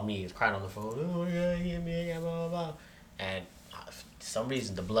called me, was crying on the phone. Oh yeah, he hit me, blah blah blah. And for some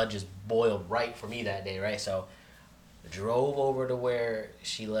reason the blood just boiled right for me that day, right? So I drove over to where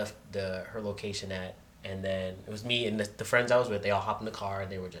she left her location at, and then it was me and the friends I was with. They all hopped in the car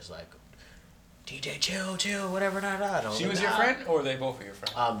and they were just like, DJ, chill, whatever, She was your friend, or were they both of your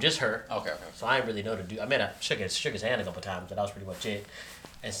friends? Just her. Okay. So I didn't really know to do. I mean, I shook his hand a couple times, but that was pretty much it.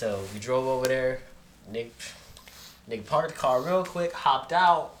 And so we drove over there. Nick parked the car real quick, hopped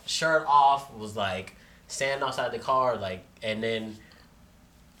out, shirt off, was like standing outside the car, like, and then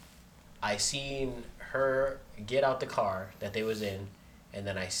I seen her get out the car that they was in, and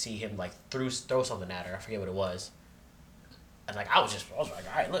then I see him like throw something at her. I forget what it was. I was like,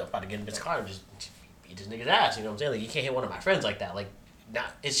 all right, look, I'm about to get in this car and just beat this nigga's ass. You know what I'm saying? Like, you can't hit one of my friends like that. Like,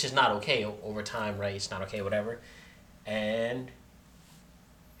 it's just not okay over time, right? It's not okay, whatever. And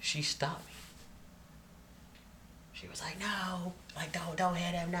she stopped me. She was like, no, like, don't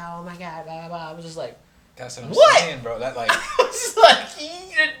hit him, no, oh my God, blah, blah, blah. I was just like, That's what I'm what? saying, bro. That like, I was just like,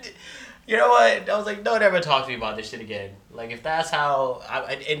 you know what? I was like, don't ever talk to me about this shit again. Like, if that's how,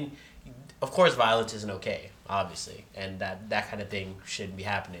 and of course, violence isn't okay, obviously, and that kind of thing shouldn't be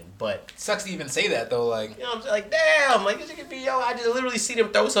happening. But sucks to even say that though. Like, you know, I'm like, damn, like this could be I just literally see them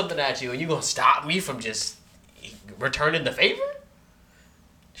throw something at you, and you gonna stop me from just returning the favor?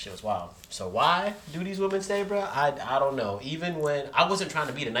 Shit was wild. So why do these women stay, bro? I don't know. Even when I wasn't trying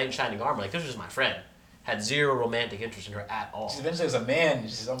to be the knight in shining armor, like this was just my friend. Had zero romantic interest in her at all. eventually as a man,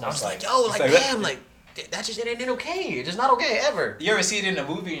 just almost I was like, yo, like damn, like that just it ain't okay. It's just not okay ever. You ever see it in a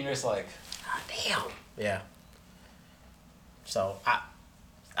movie and you're just like, God damn. Yeah. So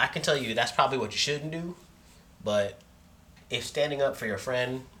I can tell you that's probably what you shouldn't do, but if standing up for your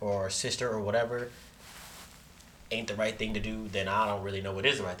friend or sister or whatever ain't the right thing to do, then I don't really know what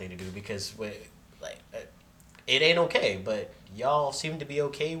is the right thing to do because it ain't okay. But y'all seem to be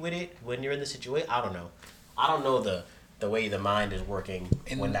okay with it when you're in the situation. I don't know. I don't know the way the mind is working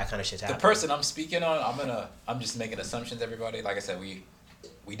when that kind of shit's happening. The person I'm speaking on, I'm just making assumptions. Everybody, like I said,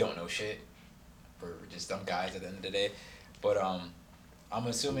 we don't know shit. We're just dumb guys at the end of the day. But I'm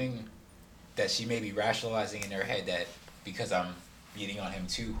assuming that she may be rationalizing in her head that because I'm beating on him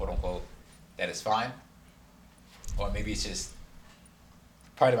too, quote unquote, that it's fine. Or maybe it's just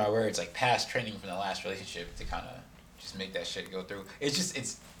part of my words, like past training from the last relationship to kind of just make that shit go through.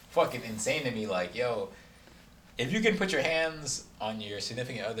 It's fucking insane to me. Like, yo, if you can put your hands on your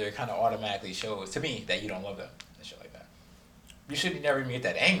significant other, it kind of automatically shows to me that you don't love them and shit like that. You should never even get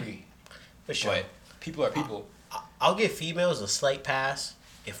that angry. For sure. But people are people. I'll give females a slight pass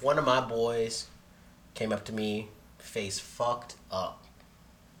if one of my boys came up to me, face fucked up.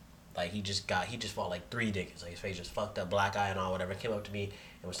 Like he just fought like 3 niggas. Like his face just fucked up, black eye and all, whatever. Came up to me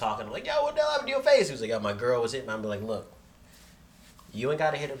and was talking. I'm like, yo, what the hell happened to your face? He was like, yo, my girl was hitting me. I'm like, look, you ain't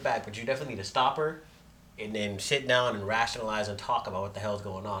gotta hit her back, but you definitely need to stop her and then sit down and rationalize and talk about what the hell's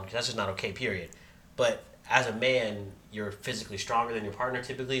going on. Because that's just not okay, period. But as a man, you're physically stronger than your partner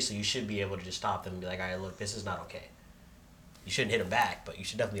typically, so you should be able to just stop them and be like, all right, look, this is not okay. You shouldn't hit him back, but you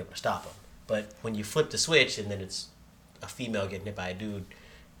should definitely be able to stop him. But when you flip the switch and then it's a female getting hit by a dude,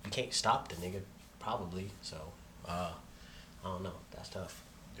 you can't stop the nigga, probably. So, I don't know. That's tough.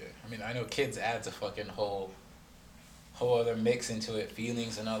 Yeah, I mean, I know kids adds a fucking whole other mix into it,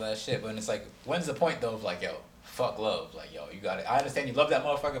 feelings and all that shit. But it's like, when's the point though of like, yo, fuck love? Like, yo, you got it. I understand you love that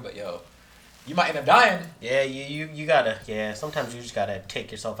motherfucker, but yo, you might end up dying. Yeah, you gotta. Yeah, sometimes you just gotta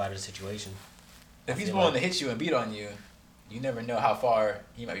take yourself out of the situation. If he's willing to hit you and beat on you, you never know how far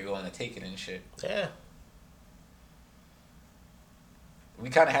he might be willing to take it and shit. Yeah. We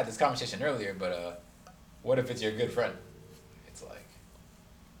kind of had this conversation earlier, but what if it's your good friend? It's like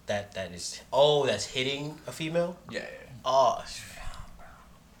that's hitting a female. Yeah. Oh,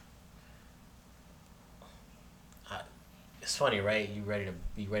 it's funny, right? You ready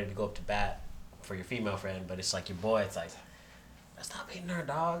to go up to bat for your female friend, but it's like your boy. It's like, stop hitting her,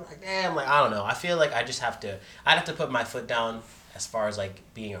 dog. Like, damn, like I don't know. I feel like I'd have to put my foot down as far as like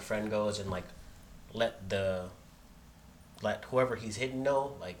being a friend goes, and like let whoever he's hitting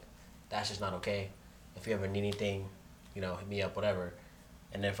know, like that's just not okay. If you ever need anything, you know, hit me up, whatever.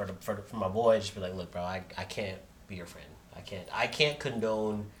 And then for my boy, just be like, look, bro, I can't be your friend. I can't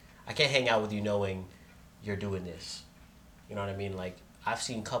condone. I can't hang out with you knowing you're doing this. You know what I mean? Like I've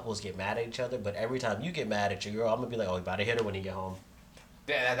seen couples get mad at each other, but every time you get mad at your girl, I'm gonna be like, oh, you about to hit her when you get home.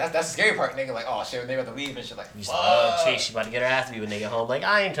 Yeah, that's the scary part, nigga. Like, oh shit, when they about to leave and shit, like, you say, she about to get her ass beat when they get home. Like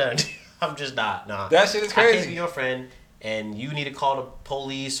I ain't trying to. I'm just not. Nah. That shit is crazy. I can't be your friend. And you need to call the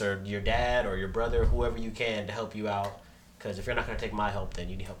police or your dad or your brother, whoever you can, to help you out. Because if you're not going to take my help, then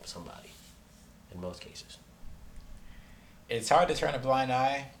you need help with somebody. In most cases. It's hard to turn a blind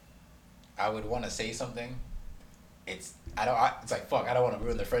eye. I would want to say something. It's like, fuck, I don't want to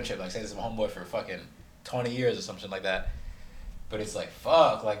ruin the friendship. Like, say this is my homeboy for fucking 20 years or something like that. But it's like,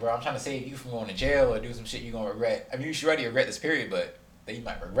 fuck, like, bro, I'm trying to save you from going to jail or do some shit you're going to regret. I mean, you should already regret this period, but that you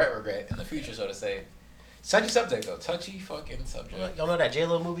might regret in the future, so to say. Touchy subject though. Touchy fucking subject. Y'all know that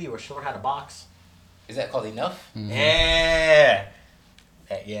J-Lo movie where she learned how to box? Is that called Enough? Mm-hmm. Yeah.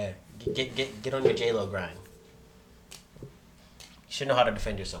 Yeah. Get on your J-Lo grind. You should know how to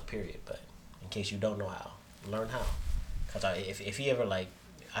defend yourself, period. But in case you don't know how, learn how. Because if he ever like,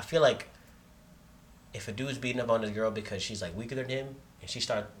 I feel like if a dude's beating up on his girl because she's like weaker than him, and she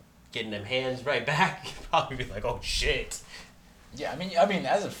start getting them hands right back, he'd probably be like, oh shit. Yeah, I mean,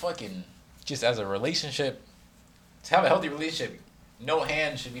 as a fucking, just as a relationship, to have a healthy relationship, no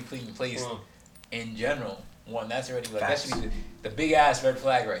hand should be put in place in general. One, that's already like Facts. that should be the big ass red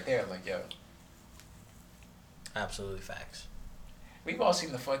flag right there. Like, yo, Absolutely facts. we've all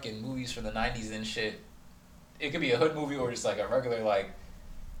seen the fucking movies from the '90s and shit. It could be a hood movie or just like a regular like,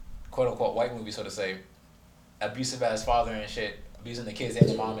 quote unquote white movie, so to say. Abusive ass father and shit, abusing the kids and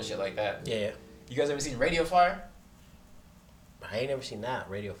the mom and shit like that. Yeah. You guys ever seen Radio Flyer? I ain't never seen that.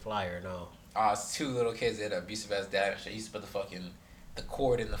 Radio Flyer, no. It's two little kids that had an abusive ass dad and shit. He used to put the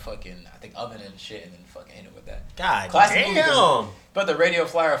cord in the fucking, I think, oven and shit, and then fucking hit him with that. God Classic movie, damn. But the Radio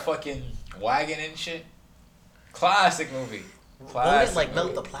Flyer fucking wagon and shit. Classic movie. Won't it like movie.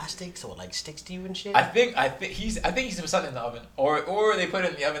 melt the plastic so it like sticks to you and shit? I think he's put something in the oven, or they put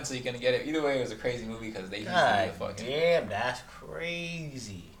it in the oven so you can get it. Either way, it was a crazy movie because they used to God be the fucking. damn, that's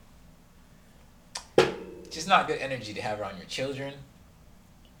crazy. Just not good energy to have around your children.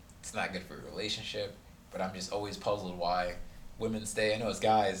 It's not good for your relationship. But I'm just always puzzled why women stay. I know it's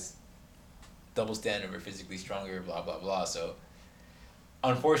guys, double standard, we're physically stronger, blah blah blah. So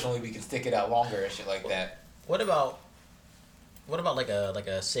unfortunately, we can stick it out longer and shit like that. What about like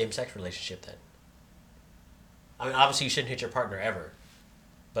a same sex relationship then? I mean, obviously you shouldn't hit your partner ever,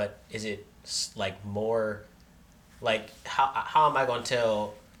 but is it like more like how am I gonna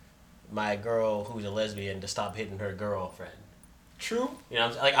tell my girl who's a lesbian to stop hitting her girlfriend? True. You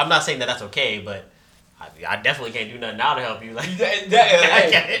know, I'm not saying that that's okay, but I definitely can't do nothing now to help you. Like I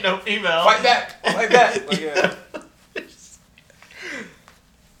Hey, can't hit no female. fight back. Like, yeah.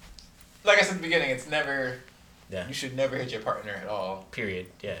 Like I said at the beginning, it's never. Yeah. You should never hit your partner at all. Period.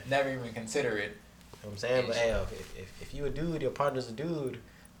 Yeah. Never even consider it. You know what I'm saying? But hey, if you a dude, your partner's a dude,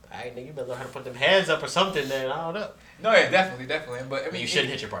 I think you better learn how to put them hands up or something. Then I don't know. No, yeah, definitely. But I mean, You shouldn't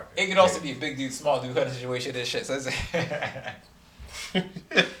hit your partner. It could also be a big dude, small dude kind of situation. This shit. So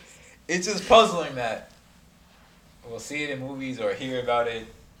it's just puzzling that we'll see it in movies or hear about it.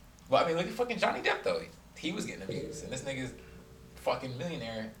 Well, I mean, look at fucking Johnny Depp though. He was getting abused, and this nigga's fucking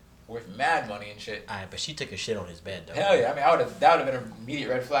millionaire, worth mad money and shit. Alright, but she took a shit on his bed though. Hell yeah! I mean, that would have been an immediate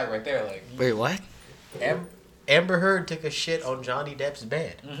red flag right there. Like, Wait, what? Amber Heard took a shit on Johnny Depp's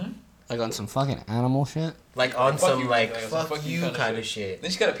bed. mm-hmm. Like on some fucking animal shit. Like on Fuck some you, like some fuck you kind of shit. Then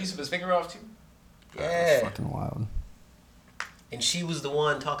she got a piece of his finger off too. Yeah. Fucking wild. And she was the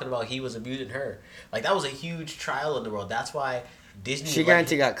one talking about he was abusing her. Like that was a huge trial in the world. That's why Disney. She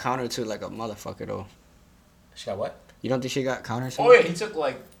guarantee got countered to like a motherfucker though. She got what? You don't think she got countered? Oh yeah, he took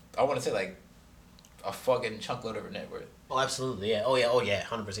like, I want to say like a fucking chunk load of her net worth. Oh, absolutely, yeah. Oh yeah,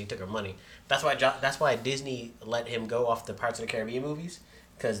 100%. He took her money. That's why Disney let him go off the Pirates of the Caribbean movies,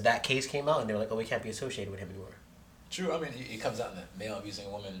 because that case came out and they were like, oh, we can't be associated with him anymore. True. I mean, it comes out in the male abusing a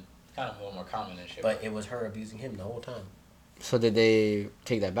woman kind of a little more common and shit. But it was her abusing him the whole time. So did they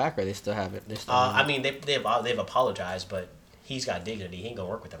take that back, or they still have it? They still have I mean, they've apologized, but he's got dignity. He ain't gonna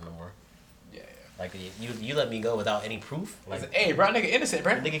work with them no more. yeah. Like you let me go without any proof. Like Hey, bro, nigga innocent,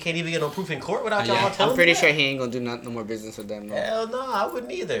 bro. the nigga can't even get no proof in court without y'all Yeah. telling I'm pretty me sure that. he ain't gonna do no more business with them. No. Hell no, I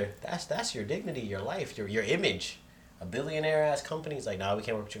wouldn't either. That's your dignity, your life, your image. A billionaire ass company's like, nah, we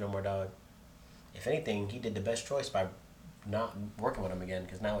can't work with you no more, dog. If anything, he did the best choice by not working with him again,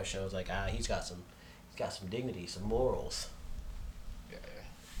 because now it shows like he's got some dignity, some morals. Yeah.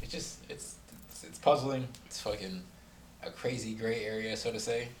 It's just it's puzzling. It's fucking a crazy gray area, so to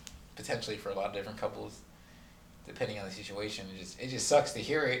say, potentially for a lot of different couples, depending on the situation. It just sucks to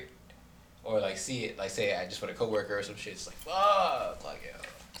hear it or like see it. Like say I just with a coworker or some shit. It's like fuck, like yo.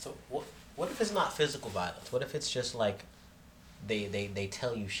 So what if it's not physical violence? What if it's just like they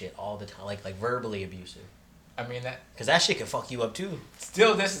tell you shit all the time, like verbally abusive? I mean that Because that shit can fuck you up too.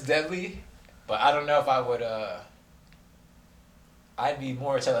 still this is deadly, but I don't know if I would. I'd be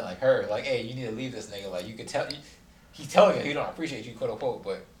more telling like her, like, hey, you need to leave this nigga. Like you could tell, he's telling you he don't appreciate you, quote unquote,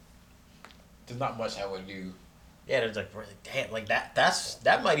 but there's not much I would do. Yeah, there's like, damn, like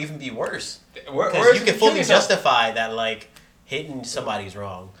that might even be worse. Where's Because you can fully yourself? justify that like hitting somebody's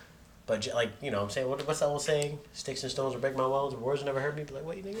wrong, but like you know what I'm saying, what's that old saying? Sticks and stones will break my bones, but words will never hurt me. But like,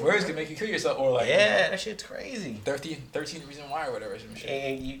 wait, nigga. Words can make you kill yourself, or like Yeah, that shit's crazy. 13 reason why or whatever. Some shit.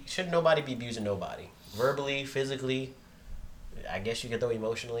 And you should nobody be abusing nobody, verbally, physically. I guess you can throw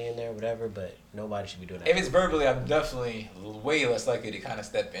emotionally in there, whatever, but nobody should be doing that. If it's verbally, I'm definitely way less likely to kind of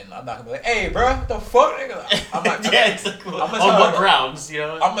step in. I'm not gonna be like, "Hey, bro, what the fuck, nigga?" I'm not. yeah, it's like, I'm on gonna tell what her- grounds, you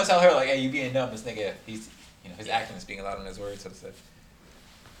know? I'm gonna tell her like, "Hey, you being dumb, this nigga, he's, his acting is being allowed on his words." So to say.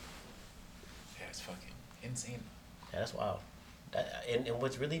 Yeah, it's fucking insane. Yeah, that's wild. And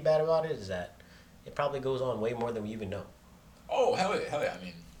what's really bad about it is that it probably goes on way more than we even know. Oh hell yeah! I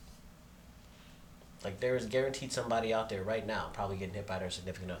mean, Like there is guaranteed somebody out there right now probably getting hit by their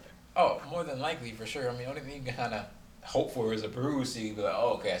significant other. Oh, more than likely, for sure. I mean, the only thing you can kind of hope for is a bruise, so you can be like,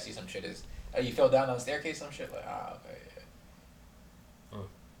 oh, okay, I see some shit is, oh, you fell down on the staircase, some shit, like, okay, yeah. Mm.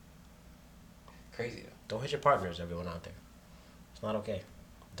 Crazy, though. Don't hit your partners, everyone out there. It's not okay.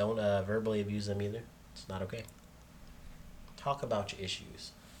 Don't verbally abuse them either. It's not okay. Talk about your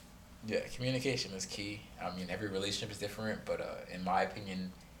issues. Yeah, communication is key. I mean, every relationship is different, but in my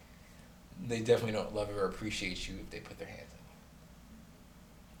opinion, they definitely don't love or appreciate you if they put their hands on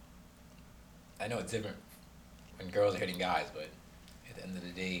you. I know it's different when girls are hitting guys, but at the end of the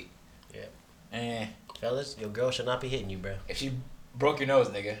day, yeah. Fellas, your girl should not be hitting you, bro. If she broke your nose,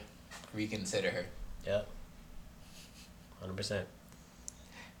 nigga, reconsider her. Yep. 100%.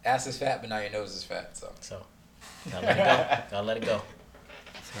 Ass is fat, but now your nose is fat, so. Gotta let it go. Gotta let it go.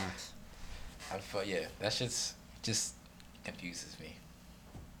 Facts. Yeah, that shit's just confuses me.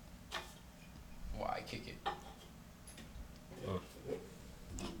 Why kick it?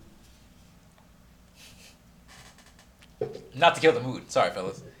 Not to kill the mood. Sorry,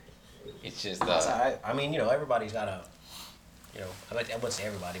 fellas. It's just. That's all right. I mean, everybody's got a. I wouldn't say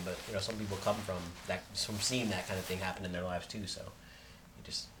everybody, but some people come from seeing that kind of thing happen in their lives too. So,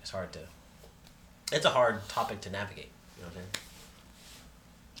 it's hard to. It's a hard topic to navigate. You know what I'm saying?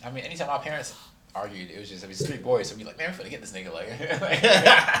 I mean, anytime my parents argued, it was just three boys, so we'd be like, man, we're finna get this nigga, like,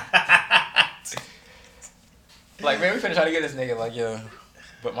 like, man, we finna try to get this nigga, like, yo.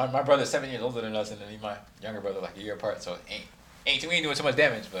 But my brother's 7 years older than us, and then my younger brother like a year apart, so we ain't doing so much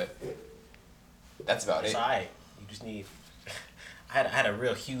damage, but that's about It's it. alright. You just need. I had a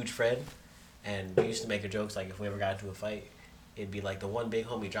real huge friend, and we used to make her jokes like if we ever got into a fight, it'd be like the one big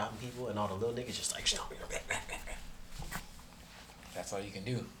homie dropping people, and all the little niggas just like stomping. That's all you can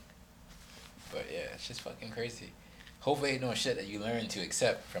do. But yeah, it's just fucking crazy. Hopefully ain't no shit that you learn to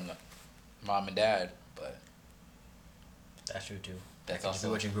accept from the mom and dad, but That's true too. that's Also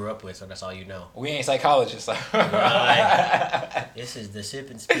also what you grew up with, so that's all you know. we ain't psychologists. So. Right. This is the Sip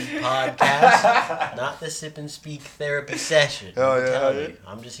and Speak podcast, not the Sip and Speak therapy session. Oh, I'm yeah, telling yeah. you,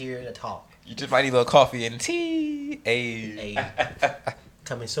 I'm just here to talk. You just might need a little coffee and tea. Hey. Hey,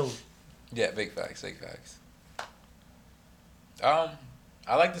 coming soon. Yeah, big facts, big facts.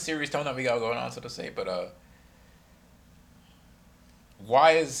 I like the serious tone that we got going on, so to say, but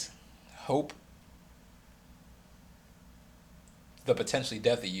why is hope the potentially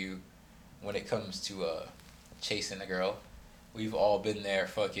death of you when it comes to chasing a girl? We've all been there.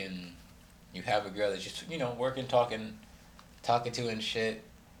 Fucking, you have a girl that you're working, talking to and shit.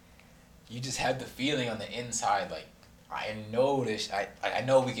 You just have the feeling on the inside, like, I know this. I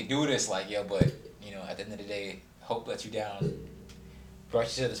know we could do this, like, yo, but at the end of the day, hope lets you down.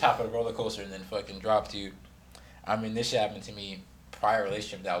 Brought you to the top of the roller coaster and then fucking dropped you. I mean, this shit happened to me prior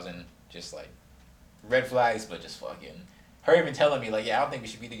relationship that I was in, just like red flags, but just fucking her even telling me like, yeah, I don't think we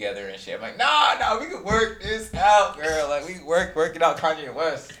should be together and shit. I'm like, no, we could work this out, girl. Like we work it out, Kanye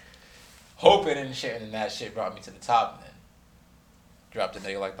West, hoping and shit, and then that shit brought me to the top, and then dropped a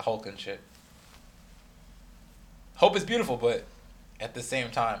nigga like the Hulk and shit. Hope is beautiful, but at the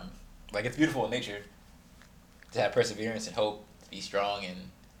same time, like it's beautiful in nature to have perseverance and hope. Be strong and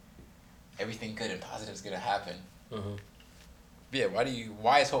everything good and positive is gonna happen. Mm-hmm. Yeah,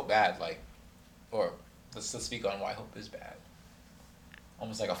 why is hope bad? Like, or let's speak on why hope is bad.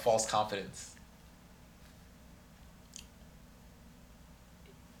 Almost like a false confidence.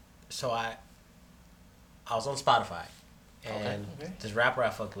 So I was on Spotify, and Okay. this rapper I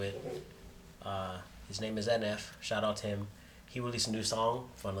fucked with, his name is NF. Shout out to him. He released a new song,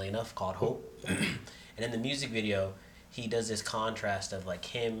 funnily enough, called Hope. And in the music video, he does this contrast of like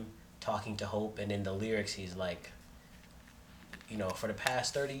him talking to Hope, and in the lyrics he's like, for the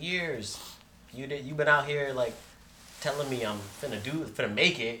past 30 years, you've been out here like telling me I'm finna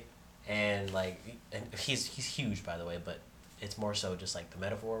make it, and like, and he's huge by the way, but it's more so just like the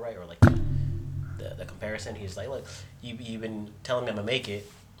metaphor, right, or like the comparison. He's like, look, you've been telling me I'm gonna make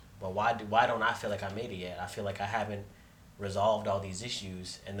it, but why don't I feel like I made it yet? I feel like I haven't resolved all these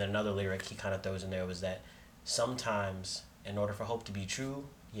issues. And then another lyric he kind of throws in there was that sometimes in order for hope to be true,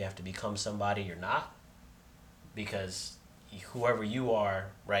 you have to become somebody you're not, because whoever you are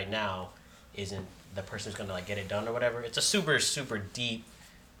right now isn't the person who's gonna like get it done or whatever. It's a super, super deep,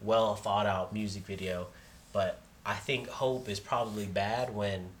 well thought out music video, but I think hope is probably bad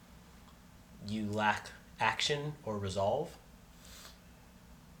when you lack action or resolve,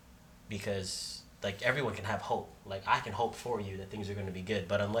 because like everyone can have hope. Like I can hope for you that things are going to be good,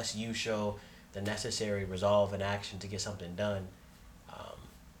 but unless you show the necessary resolve and action to get something done,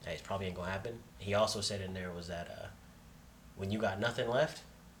 it's probably ain't gonna happen. He also said in there was that when you got nothing left,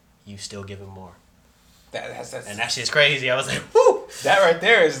 you still give him more. That's And that shit's crazy. I was like, whoo! that right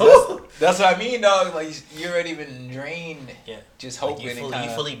there is that's what I mean, dog. Like you're already been drained. Yeah. Just Like hoping you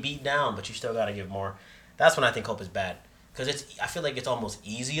fully beat down, but you still gotta give more. That's when I think hope is bad. Because I feel like it's almost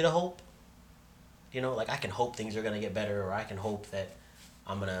easy to hope. You know, like I can hope things are gonna get better, or I can hope that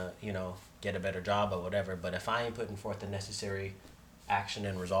I'm gonna, get a better job or whatever. But if I ain't putting forth the necessary action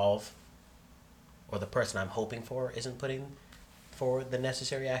and resolve, or the person I'm hoping for isn't putting forward the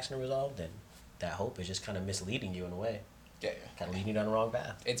necessary action and resolve, then that hope is just kind of misleading you in a way. Yeah. Kind of leading you down the wrong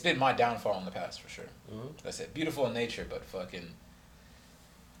path. It's been my downfall in the past for sure. Mm-hmm. That's it. Beautiful in nature, but fucking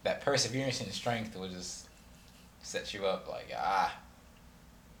that perseverance and strength will just set you up like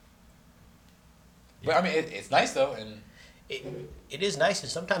But I mean, it's nice though, and it is nice,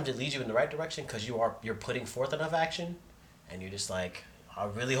 and sometimes it leads you in the right direction because you're putting forth enough action, and you're just like, I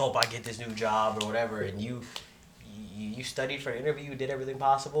really hope I get this new job or whatever, and you studied for an interview, you did everything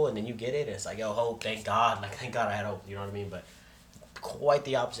possible, and then you get it, and it's like, yo, hope, thank God, like thank God I had hope, you know what I mean? But quite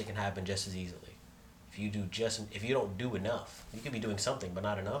the opposite can happen just as easily. If you don't do enough, you could be doing something but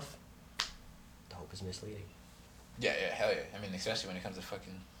not enough. The hope is misleading. yeah, hell yeah. I mean, especially when it comes to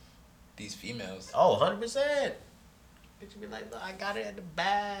fucking these females. Oh, 100%. Bitch be like, look, I got it at the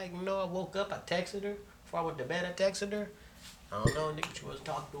bag. I woke up, I texted her. Before I went to bed, I texted her. I don't know, nigga, she wasn't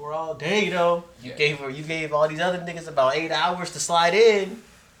talking to her all day, though. You gave all these other niggas about 8 hours to slide in.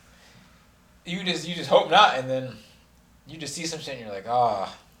 You just hope not, and then you just see some shit and you're like,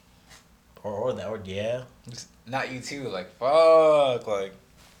 Or yeah. not you too, like fuck, like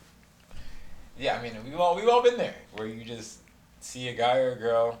yeah. I mean, we've all been there where you just see a guy or a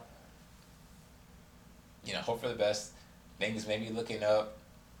girl, hope for the best, things maybe looking up,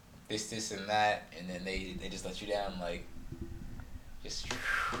 this and that, and then they just let you down, like just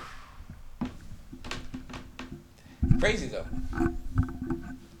crazy though.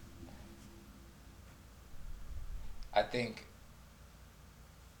 I think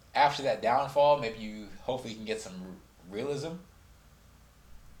after that downfall, maybe you hopefully can get some realism.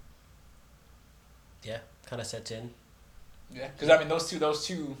 Yeah, kind of sets in. Yeah, because I mean those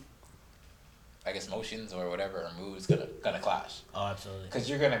two, I guess motions or whatever or moods gonna clash. Oh, absolutely. Because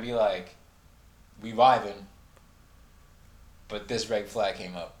you're gonna be like, we vibing, but this red flag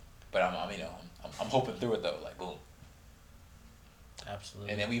came up, but I'm hoping through it though, like boom.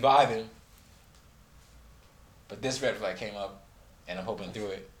 Absolutely. And then we vibing, but this red flag came up, and I'm hoping through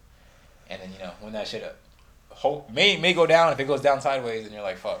it. And then when that shit may go down, if it goes down sideways, and you're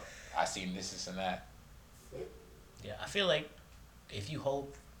like, fuck, I seen this and that. Yeah, I feel like if you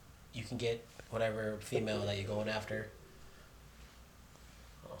hope you can get whatever female that you're going after,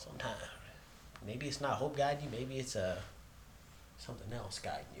 well, sometimes maybe it's not hope guiding you, maybe it's something else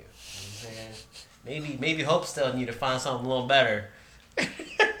guiding you. You know what I'm saying? Maybe hope's telling you to find something a little better.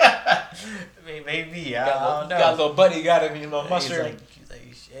 Maybe I don't know. Got a little buddy, got him, mushroom. He's like,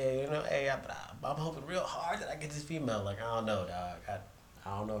 hey, I'm hoping real hard that I get this female. Like, I don't know, dog.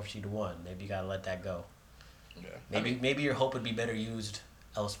 I don't know if she the one. Maybe you gotta let that go. Yeah. Maybe your hope would be better used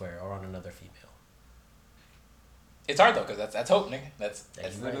elsewhere or on another female. It's hard though, cause that's hope, nigga. That's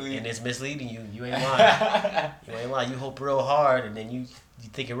literally, right. And it's misleading you. You ain't lying. You ain't lying. You hope real hard, and then you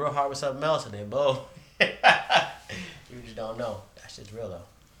thinking real hard with something else, and then boom, you just don't know. That shit's real though.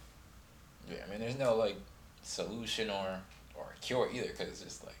 Yeah, I mean, there's no like solution or cure either, cause it's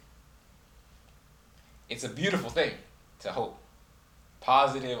just like it's a beautiful thing to hope,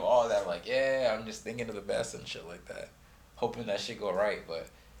 positive, all that. Like, yeah, I'm just thinking of the best and shit like that, hoping that shit go right, but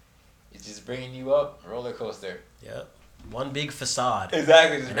it's just bringing you up, roller coaster. Yep. One big facade.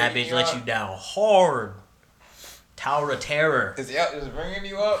 Exactly. And that bitch let you down hard. Tower of Terror. Just bringing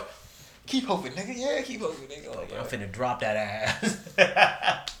you up. Keep hoping, nigga. Yeah, keep hoping, nigga. Like, I'm finna drop that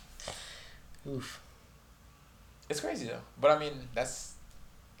ass. Oof. It's crazy though. But I mean, that's,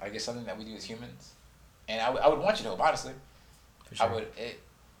 I guess, something that we do as humans. And I would want you to hope, honestly. For sure. I would.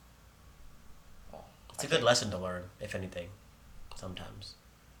 It's a good lesson to learn, if anything. Sometimes.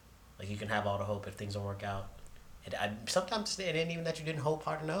 Like, you can have all the hope if things don't work out. Sometimes it ain't even that you didn't hope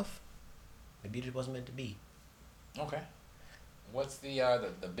hard enough. Maybe it just wasn't meant to be. Okay. What's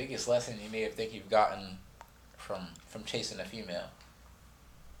the biggest lesson you may have think you've gotten from chasing a female?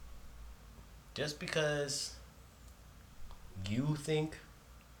 Just because you think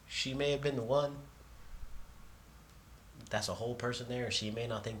she may have been the one, that's a whole person there, and she may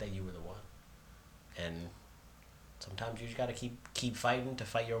not think that you were the one. And sometimes you just gotta keep fighting to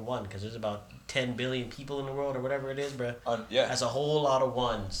fight your one, because there's about 10 billion people in the world or whatever it is, bro. Yeah. That's a whole lot of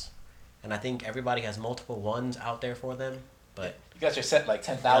ones, and I think everybody has multiple ones out there for them. But you got your set like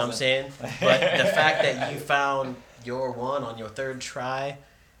 10,000. You know what I'm saying? But the fact that you found your one on your third try,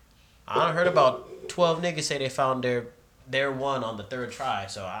 I heard about 12 niggas say they found their one on the third try.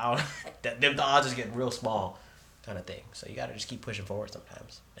 So I don't, the odds just get real small, kind of thing. So you gotta just keep pushing forward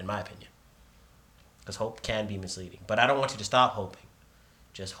sometimes, in my opinion. Because hope can be misleading, but I don't want you to stop hoping.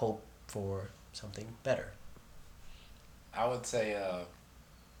 Just hope for something better. I would say,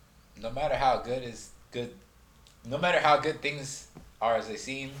 no matter how good is good, no matter how good things are as they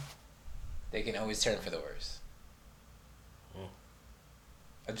seem, they can always turn for the worse.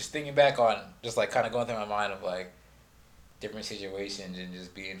 I'm just thinking back on, just like kind of going through my mind of like different situations and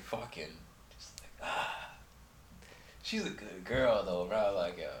just being fucking, just like, she's a good girl though, bro.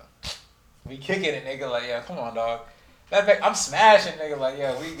 Like, we kicking it, nigga. Like, yeah, come on, dog. Matter of fact, I'm smashing, nigga. Like,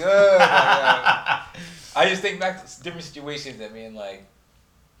 yeah, we good. Like, I just think back to different situations that mean like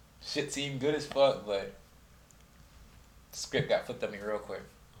shit seemed good as fuck, but the script got flipped on me real quick.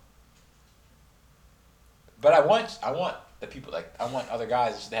 But I want the people, like, I want other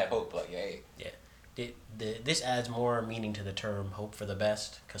guys just to have hope. Like, hey. Yeah. This adds more meaning to the term hope for the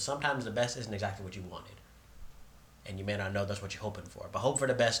best, because sometimes the best isn't exactly what you wanted. And you may not know that's what you're hoping for. But hope for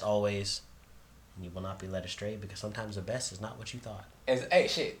the best always, and you will not be led astray, because sometimes the best is not what you thought. Hey,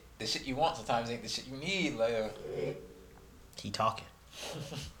 shit. The shit you want sometimes ain't the shit you need. Like, He talking.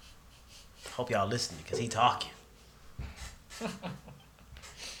 Hope y'all listening, because he talking.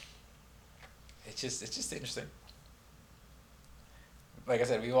 it's just interesting. Like I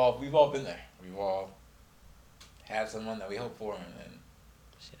said, we've all been there. We've all had someone that we hope for, and then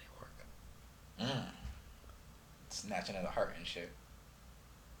Shit ain't work. Snatching at the heart and shit.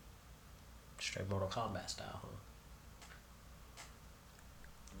 Straight Mortal Kombat style, huh?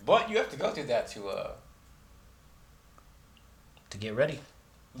 But you have to go through that To get ready.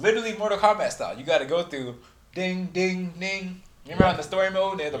 literally Mortal Kombat style. You got to go through ding, ding, ding. Remember on the story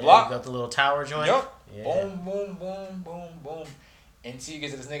mode, they had the block? You got the little tower joint. Yup. Yeah. Boom, boom, boom, boom, boom. Until you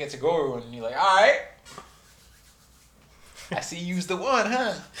get to this nigga Tagoro, and you're like, all right. I see you use the one,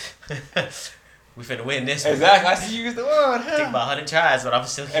 huh? We finna win this one. Exactly. I see you use the one, huh? Take about 100 tries, but I'm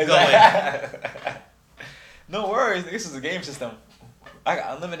still keep going. Exactly. No worries. This is a game system. I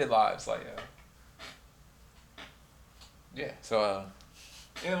got unlimited lives. Like, yeah. So,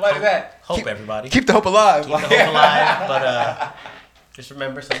 in light of that, Hope everybody. keep the hope alive. Keep the hope alive, but just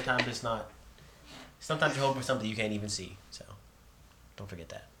remember, sometimes it's not. Sometimes you hope for something you can't even see, so don't forget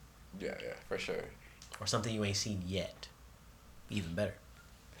that. Yeah, for sure. Or something you ain't seen yet. Even better.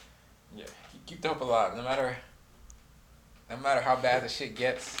 Yeah, keep the hope alive. No matter how bad the shit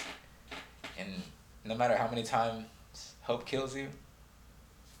gets, and no matter how many times hope kills you.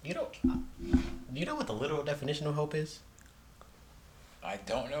 Do you know what the literal definition of hope is? I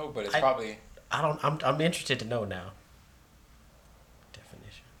don't know, but it's probably. I'm interested to know now.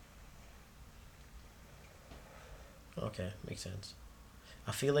 Definition. Okay, makes sense.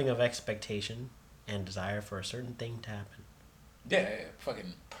 A feeling of expectation and desire for a certain thing to happen. Yeah,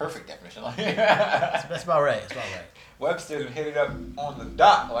 fucking perfect definition. Like, That's about right. That's about right. Webster hit it up on the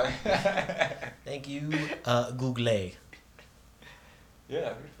dot. Like, Thank you, Google.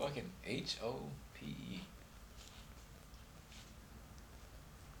 yeah, fucking HOPE.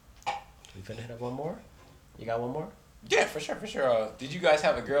 We finna hit up one more? You got one more? Yeah, for sure. Did you guys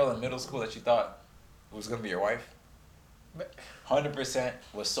have a girl in middle school that you thought was gonna be your wife? 100%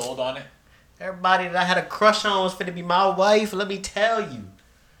 was sold on it. Everybody that I had a crush on was finna be my wife. Let me tell you.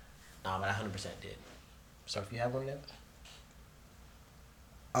 Nah, but I 100% did. So if you have one there?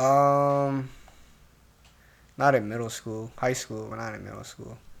 Not in middle school. High school, but not in middle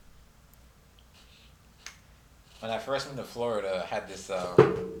school. When I first went to Florida, I had this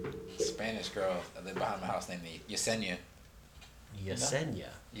Spanish girl that lived behind my house named Yesenia. Yesenia.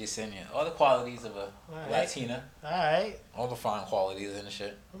 Yesenia. All the qualities of a Latina. Alright. All the fine qualities and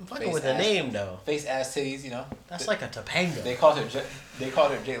shit. I'm fucking with the name, though. Face, ass, titties, you know. That's like a Topanga. They called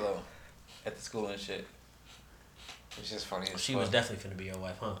her J-Lo at the school and shit. Which is funny as She fuck. was definitely finna be your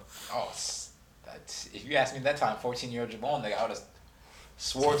wife, huh? Oh, if you asked me that time, 14-year-old Jabon, nigga, I would have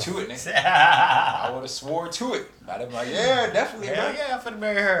swore to it, nigga. I would have swore to it. I'd have been like, yeah, definitely, Hell bro. yeah, I'm finna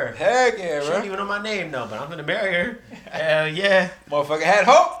marry her. Heck yeah, She bro. don't even know my name, though, but I'm finna marry her. Hell yeah. Motherfucker had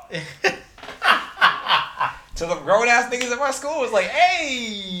hope. So the grown ass niggas at my school was like,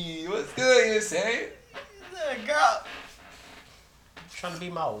 hey, what's good, you say? Girl. Trying to be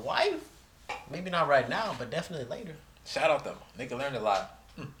my wife? Maybe not right now, but definitely later. Shout out them. Nigga learned a lot.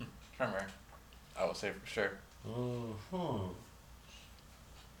 Remember, I would say for sure. Mm-hmm.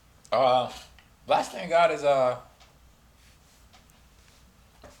 Last thing I got is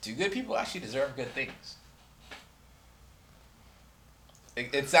do good people actually deserve good things?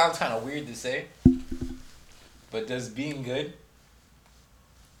 It sounds kind of weird to say, but does being good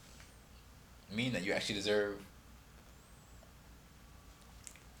mean that you actually deserve,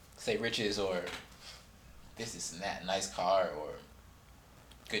 say, riches or this and that, nice car or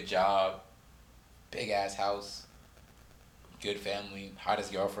good job, big ass house, good family,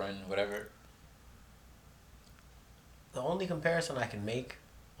 hottest girlfriend, whatever. The only comparison I can make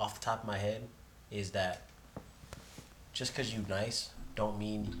off the top of my head is that just because you nice don't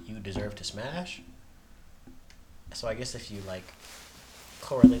mean you deserve to smash. So I guess if you like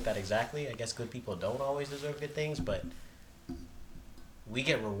correlate that exactly, I guess good people don't always deserve good things, but we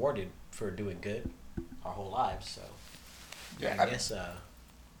get rewarded for doing good our whole lives. So Yeah, I guess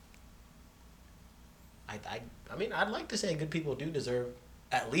I mean I'd like to say good people do deserve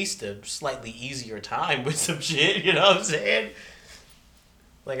at least a slightly easier time with some shit. You know what I'm saying?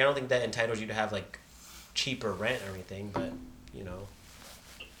 Like I don't think that entitles you to have like cheaper rent or anything, but you know,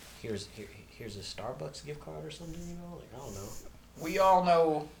 here's a Starbucks gift card or something. You know, like I don't know. We all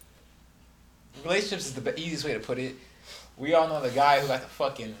know relationships is the easiest way to put it. We all know the guy who got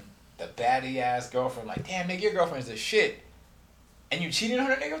the baddie ass girlfriend. Like, damn, nigga, your girlfriend's the shit, and you cheated on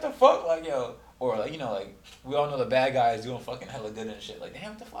her, nigga. What the fuck, like, yo, or like, you know, like we all know the bad guy is doing fucking hella good and shit. Like,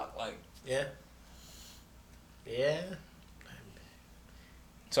 damn, what the fuck, like, Yeah. Yeah.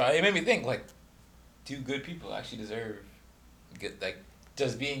 So it made me think, like, do good people actually deserve good? Like,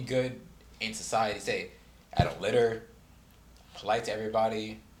 does being good in society, say, I don't litter, polite to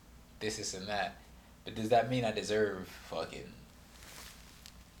everybody, this and that, but does that mean I deserve fucking?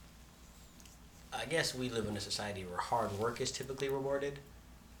 I guess we live in a society where hard work is typically rewarded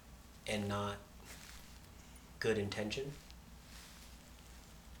and not good intention.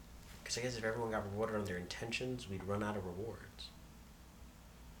 Because I guess if everyone got rewarded on their intentions, we'd run out of rewards.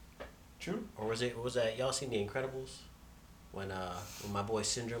 True. Or was that y'all seen The Incredibles? When my boy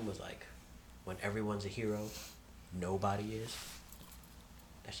Syndrome was like, when everyone's a hero, nobody is.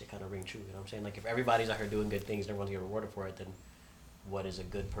 That shit kind of ring true, you know what I'm saying? Like if everybody's out here doing good things and everyone's getting rewarded for it, then what is a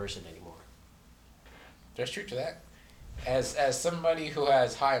good person anymore? There's truth to that. As somebody who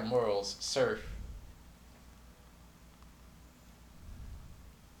has high morals, Surf,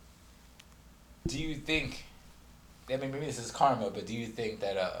 do you think, I mean, maybe this is karma, but do you think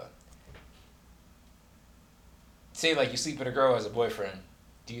that, say like you sleep with a girl as a boyfriend,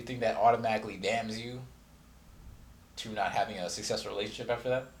 do you think that automatically damns you to not having a successful relationship after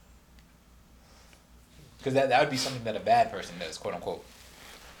that? Because that would be something that a bad person does, quote unquote.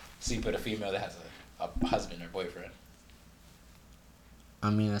 Sleep with a female that has a husband or boyfriend. I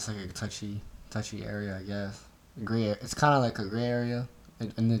mean, it's like a touchy area, I guess. It's kind of like a gray area,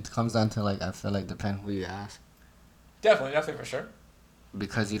 and it comes down to like I feel like depend who you ask. Definitely for sure.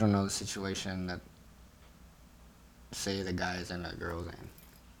 Because you don't know the situation that, say, the guy is in, the girl's in.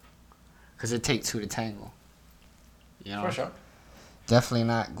 Because it takes two to tangle. You know? For sure. Definitely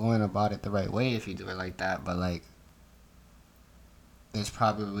not going about it the right way if you do it like that, but like, there's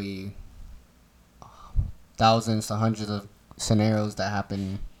probably thousands to hundreds of scenarios that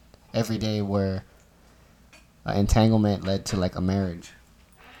happen every day where entanglement led to like a marriage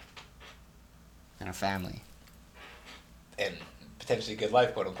and a family. And potentially good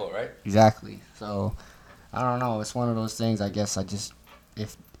life, quote unquote, right? Exactly. So, I don't know. It's one of those things. I guess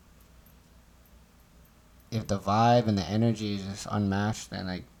if the vibe and the energy is just unmatched, then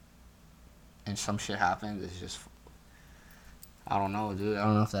like, and some shit happens, it's just, I don't know, dude. I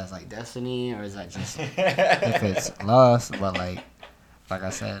don't know if that's like destiny or is that just if it's lust, but like I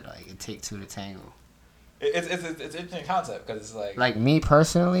said, like it takes two to tangle. It's an interesting concept because it's like me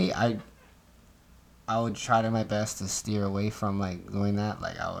personally, I would try to my best to steer away from like doing that.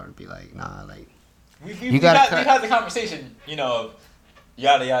 Like I would be like, nah, like we've had the conversation, you know,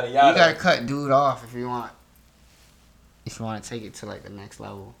 yada yada yada. You gotta cut dude off if you want to take it to like the next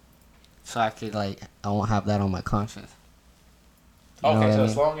level, so I could like I won't have that on my conscience. Okay, so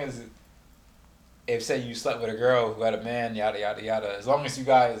as long as, if say you slept with a girl who had a man, yada yada yada, as long as you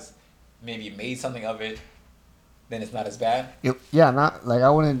guys maybe made something of it, then it's not as bad. Yeah, not like I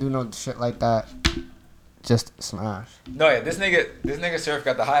wouldn't do no shit like that. Just smash. No, yeah, this nigga Surf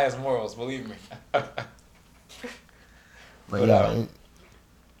got the highest morals, believe me. But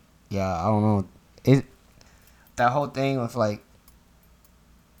yeah, I don't know. That whole thing with like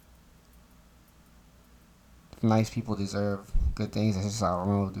nice people deserve good things. It's just I don't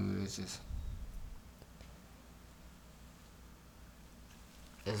know, dude. It's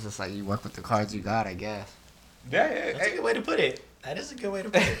just like you work with the cards you got, I guess. Yeah, That's a good way to put it. That is a good way to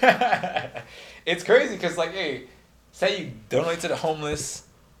put it. It's crazy because, like, hey, say you donate to the homeless,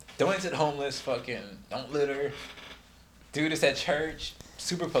 fucking don't litter, do this at church,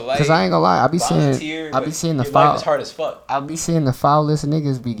 super polite. Cause I ain't gonna lie, I be volunteer, seeing the your life foul. is hard as fuck. I be seeing the foulest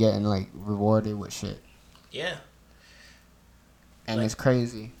niggas be getting like rewarded with shit, Yeah. and Like- it's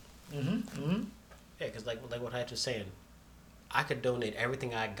crazy. Yeah, because like what I was saying, I could donate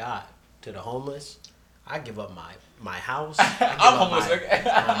everything I got to the homeless. I give up my house. I give I'm up homeless. Okay.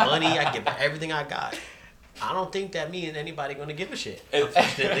 my money. I give up everything I got. I don't think that me and anybody gonna give a shit.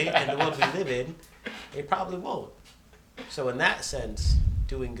 Unfortunately, and the world we live in, they probably won't. So in that sense,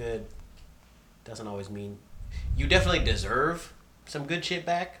 doing good doesn't always mean you definitely deserve some good shit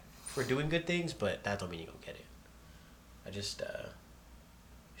back for doing good things, but that don't mean you're gonna get it. I just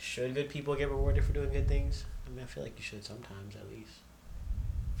should good people get rewarded for doing good things? I mean, I feel like you should sometimes at least.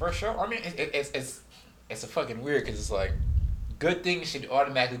 For sure. I mean, it's a fucking weird because it's like good things should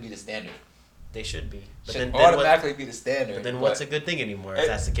automatically be the standard. They should be. But Should then automatically be the standard. But then what's a good thing anymore if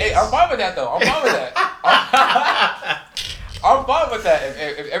that's the case? Hey, I'm fine with that though. I'm fine with that. I'm fine with that.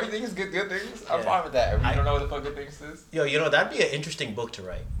 If everything is good things, I'm Yeah. fine with that. If you don't know what the fuck good things is. Yo, you know, that'd be an interesting book to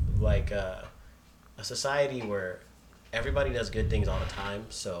write. Like, a society where everybody does good things all the time,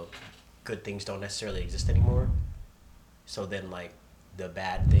 so good things don't necessarily exist anymore. So then, like, the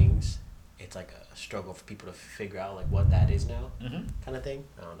bad things, it's like a struggle for people to figure out, like, what that is now, kind of thing.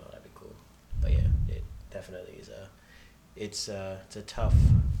 I don't know, that'd be cool. But yeah, it definitely is it's a tough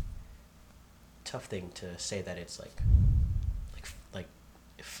thing to say that it's like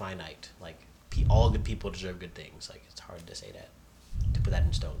finite. Like, all good people deserve good things. Like, it's hard to say that, to put that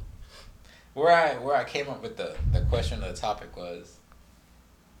in stone. Where I came up with the question of the topic was,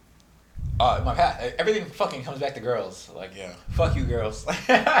 in my past, everything fucking comes back to girls. Like, yeah, fuck you girls.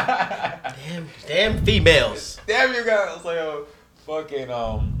 Damn females. Damn you girls. Like, fucking,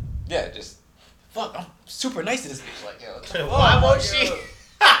 yeah, just, fuck, I'm super nice to this bitch. Like, yo, what the Why fuck, won't like, she? yo,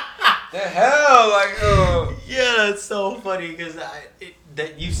 the hell, like, yo. Yeah, it's so funny because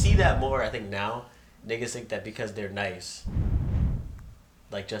that you see that more. I think now niggas think that because they're nice,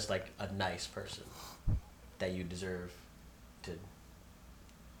 like just like a nice person, that you deserve to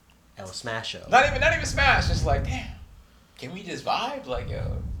smash up. Not even smash. Just like, damn, can we just vibe? Like,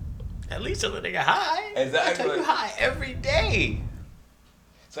 yo. At least tell a nigga hi. Exactly. I tell you hi every day.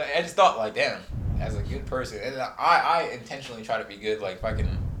 So I just thought, like, damn, as a good person, and I intentionally try to be good. Like, if I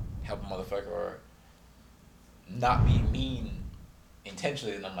can help a motherfucker or not be mean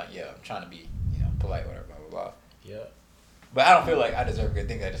intentionally, then I'm like, yeah, I'm trying to be, polite, whatever, blah, blah, blah. Yeah. But I don't feel like I deserve good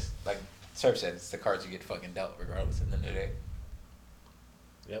things. I just, like Serp said, it's the cards you get fucking dealt regardless at the end of the day.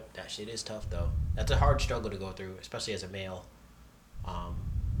 Yep, that shit is tough though. That's a hard struggle to go through, especially as a male.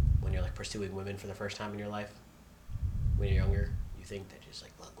 When you're like pursuing women for the first time in your life, when you're younger, you think that just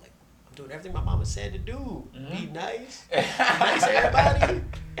like, look, like I'm doing everything my mama said to do. Be nice, be nice to everybody.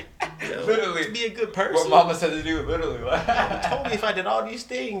 Literally, to be a good person. What mama said to do, literally. Mama told me if I did all these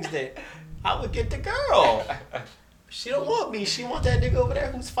things that I would get the girl. She don't want me. She want that nigga over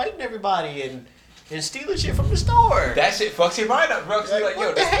there who's fighting everybody and stealing shit from the store. That shit fucks your mind up, bro. Like,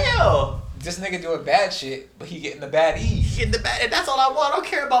 what the hell? This nigga doing bad shit, but he getting the bad E. Getting the bad, and that's all I want. I don't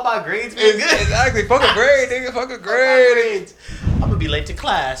care about my grades being good. Exactly. Fuck a grade, nigga. Fuck a grade. I'm gonna be late to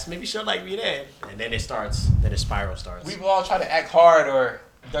class. Maybe she'll like me then. And then it starts. Then the spiral starts. We've all tried to act hard or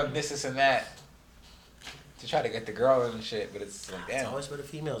done this and that to try to get the girl and shit, but it's like, damn. It's always for the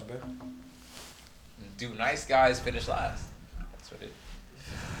females, bro. Do nice guys finish last? That's what it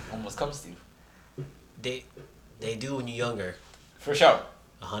almost comes to. They do when you're younger. For sure.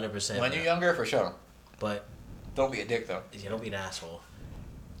 100%. When you're younger, for sure. But don't be a dick though. You don't be an asshole.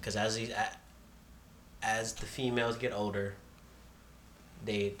 Because as the females get older,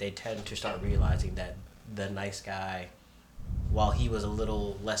 they tend to start realizing that the nice guy, while he was a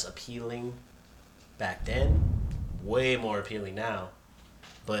little less appealing back then, way more appealing now.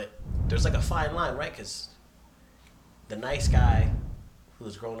 But there's like a fine line, right? Because the nice guy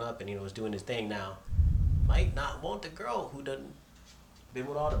who's grown up and is doing his thing now might not want the girl who done been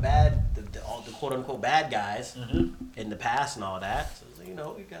with all the all the quote unquote bad guys in the past and all that. So you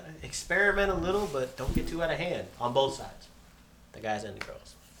gotta experiment a little, but don't get too out of hand on both sides, the guys and the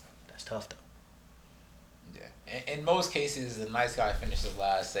girls. That's tough though. Yeah, in most cases, the nice guy finishes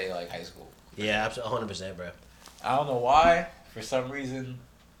last, say like high school. Yeah, absolutely, 100%, bro. I don't know why. For some reason,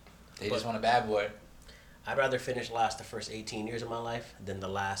 they just want a bad boy. I'd rather finish last the first 18 years of my life than the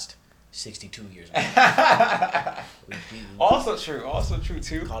last 62 years of my life. Also true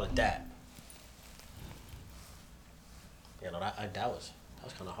too. Call it that. That was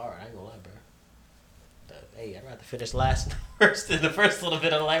kind of hard. I ain't gonna lie, bro. Hey, I'd rather finish last in the first little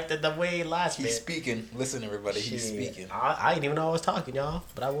bit of life than the way last He's bit. speaking. Listen, everybody. He's Shit. speaking. I didn't even know I was talking, y'all,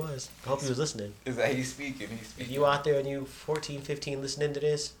 but I was. I hope he was listening. Is that he's speaking? He's If speaking. you out there and you 14, 15 listening to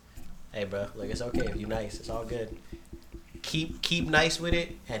this, hey, bro, like it's okay if you nice. It's all good. Keep nice with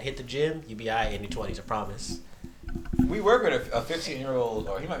it and hit the gym. You be alright in your 20s. I promise. We work with a 15-year-old,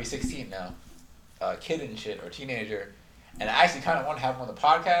 or he might be 16 now, kid and shit, or teenager, and I actually kind of want to have him on the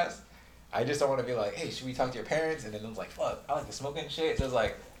podcast. I just don't want to be like, hey, should we talk to your parents? And then it was like, fuck, I like the smoking and shit. So it's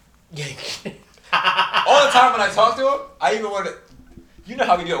like, all the time when I talk to him, I even want to, you know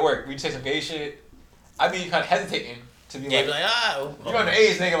how we do at work. We say some gay shit. I be kind of hesitating to be like, you're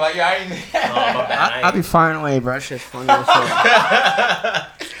underage, nigga. Like, yeah, I ain't. Oh, my bad. I be firing away, bro. That shit's funny as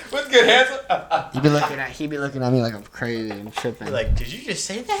shit. What's good, handsome? He be looking at me like I'm crazy. I'm tripping. You're like, did you just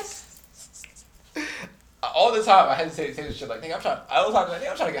say that? All the time I hesitate to say this shit. Like, nigga, I'm trying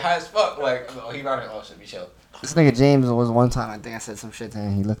to get high as fuck. Like, oh, he running. Oh, shit, be chill. This nigga James was one time, I think I said some shit to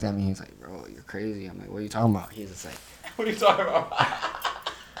him. He looked at me. He's like, bro, you're crazy. I'm like, what are you talking about? He's just like, What are you talking about?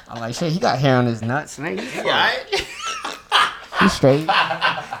 I'm like, shit, he got hair on his nuts, nigga. Yeah, He's straight.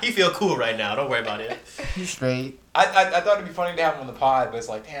 he feel cool right now. Don't worry about it. He's straight. I thought it'd be funny to have him on the pod, but it's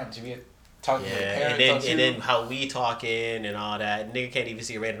like, damn, to be talking to your Yeah, parents. and then how we talking and all that. Nigga can't even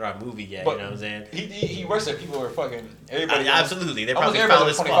see a rated R movie yet. But you know what I'm saying? He works there. People are fucking everybody. Absolutely, they Almost probably everybody found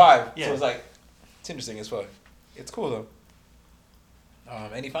was this 25. Yeah. So it's like, it's interesting as fuck. It's cool though.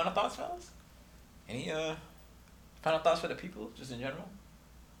 Any final thoughts, fellas? Any final thoughts for the people, just in general?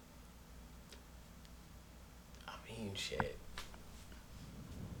 I mean, shit.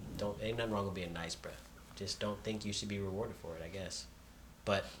 Ain't nothing wrong with being nice, bruh. Just don't think you should be rewarded for it, I guess.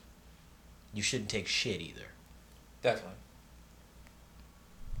 But you shouldn't take shit either. Definitely.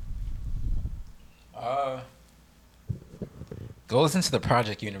 Goes into the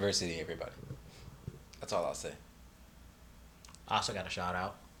Project University, everybody. That's all I'll say. I also got a shout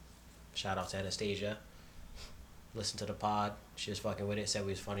out. Shout out to Anastasia. Listen to the pod. She was fucking with it. Said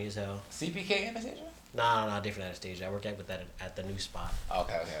we was funny as hell. CPK Anastasia? Nah, different Anastasia. I work with that at the new spot.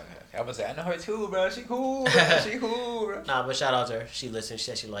 Okay. I was gonna say, I know her too, bro. She cool, bro. She cool, bro. Nah, but shout out to her. She listened. She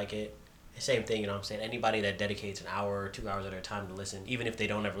said she like it. Same thing, you know what I'm saying? Anybody that dedicates an hour or 2 hours of their time to listen, even if they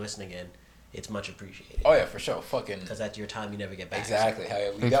don't ever listen again, it's much appreciated. Oh, yeah, for sure. Fucking. Because that's your time you never get back. Exactly. Hell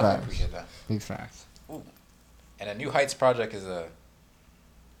yeah, we Big definitely facts. appreciate that. Big facts. Ooh. And a New Heights project is it's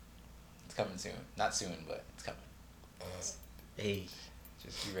coming soon. Not soon, but it's coming. Hey.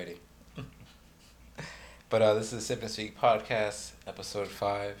 Just be ready. But this is Sip and Speak Podcast, episode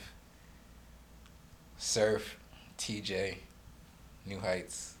 5. Surf, TJ, New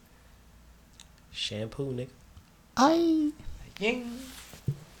Heights. Shampoo, nigga. Ying.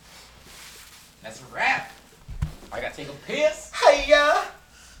 That's a wrap. I gotta take a piss. Hiya!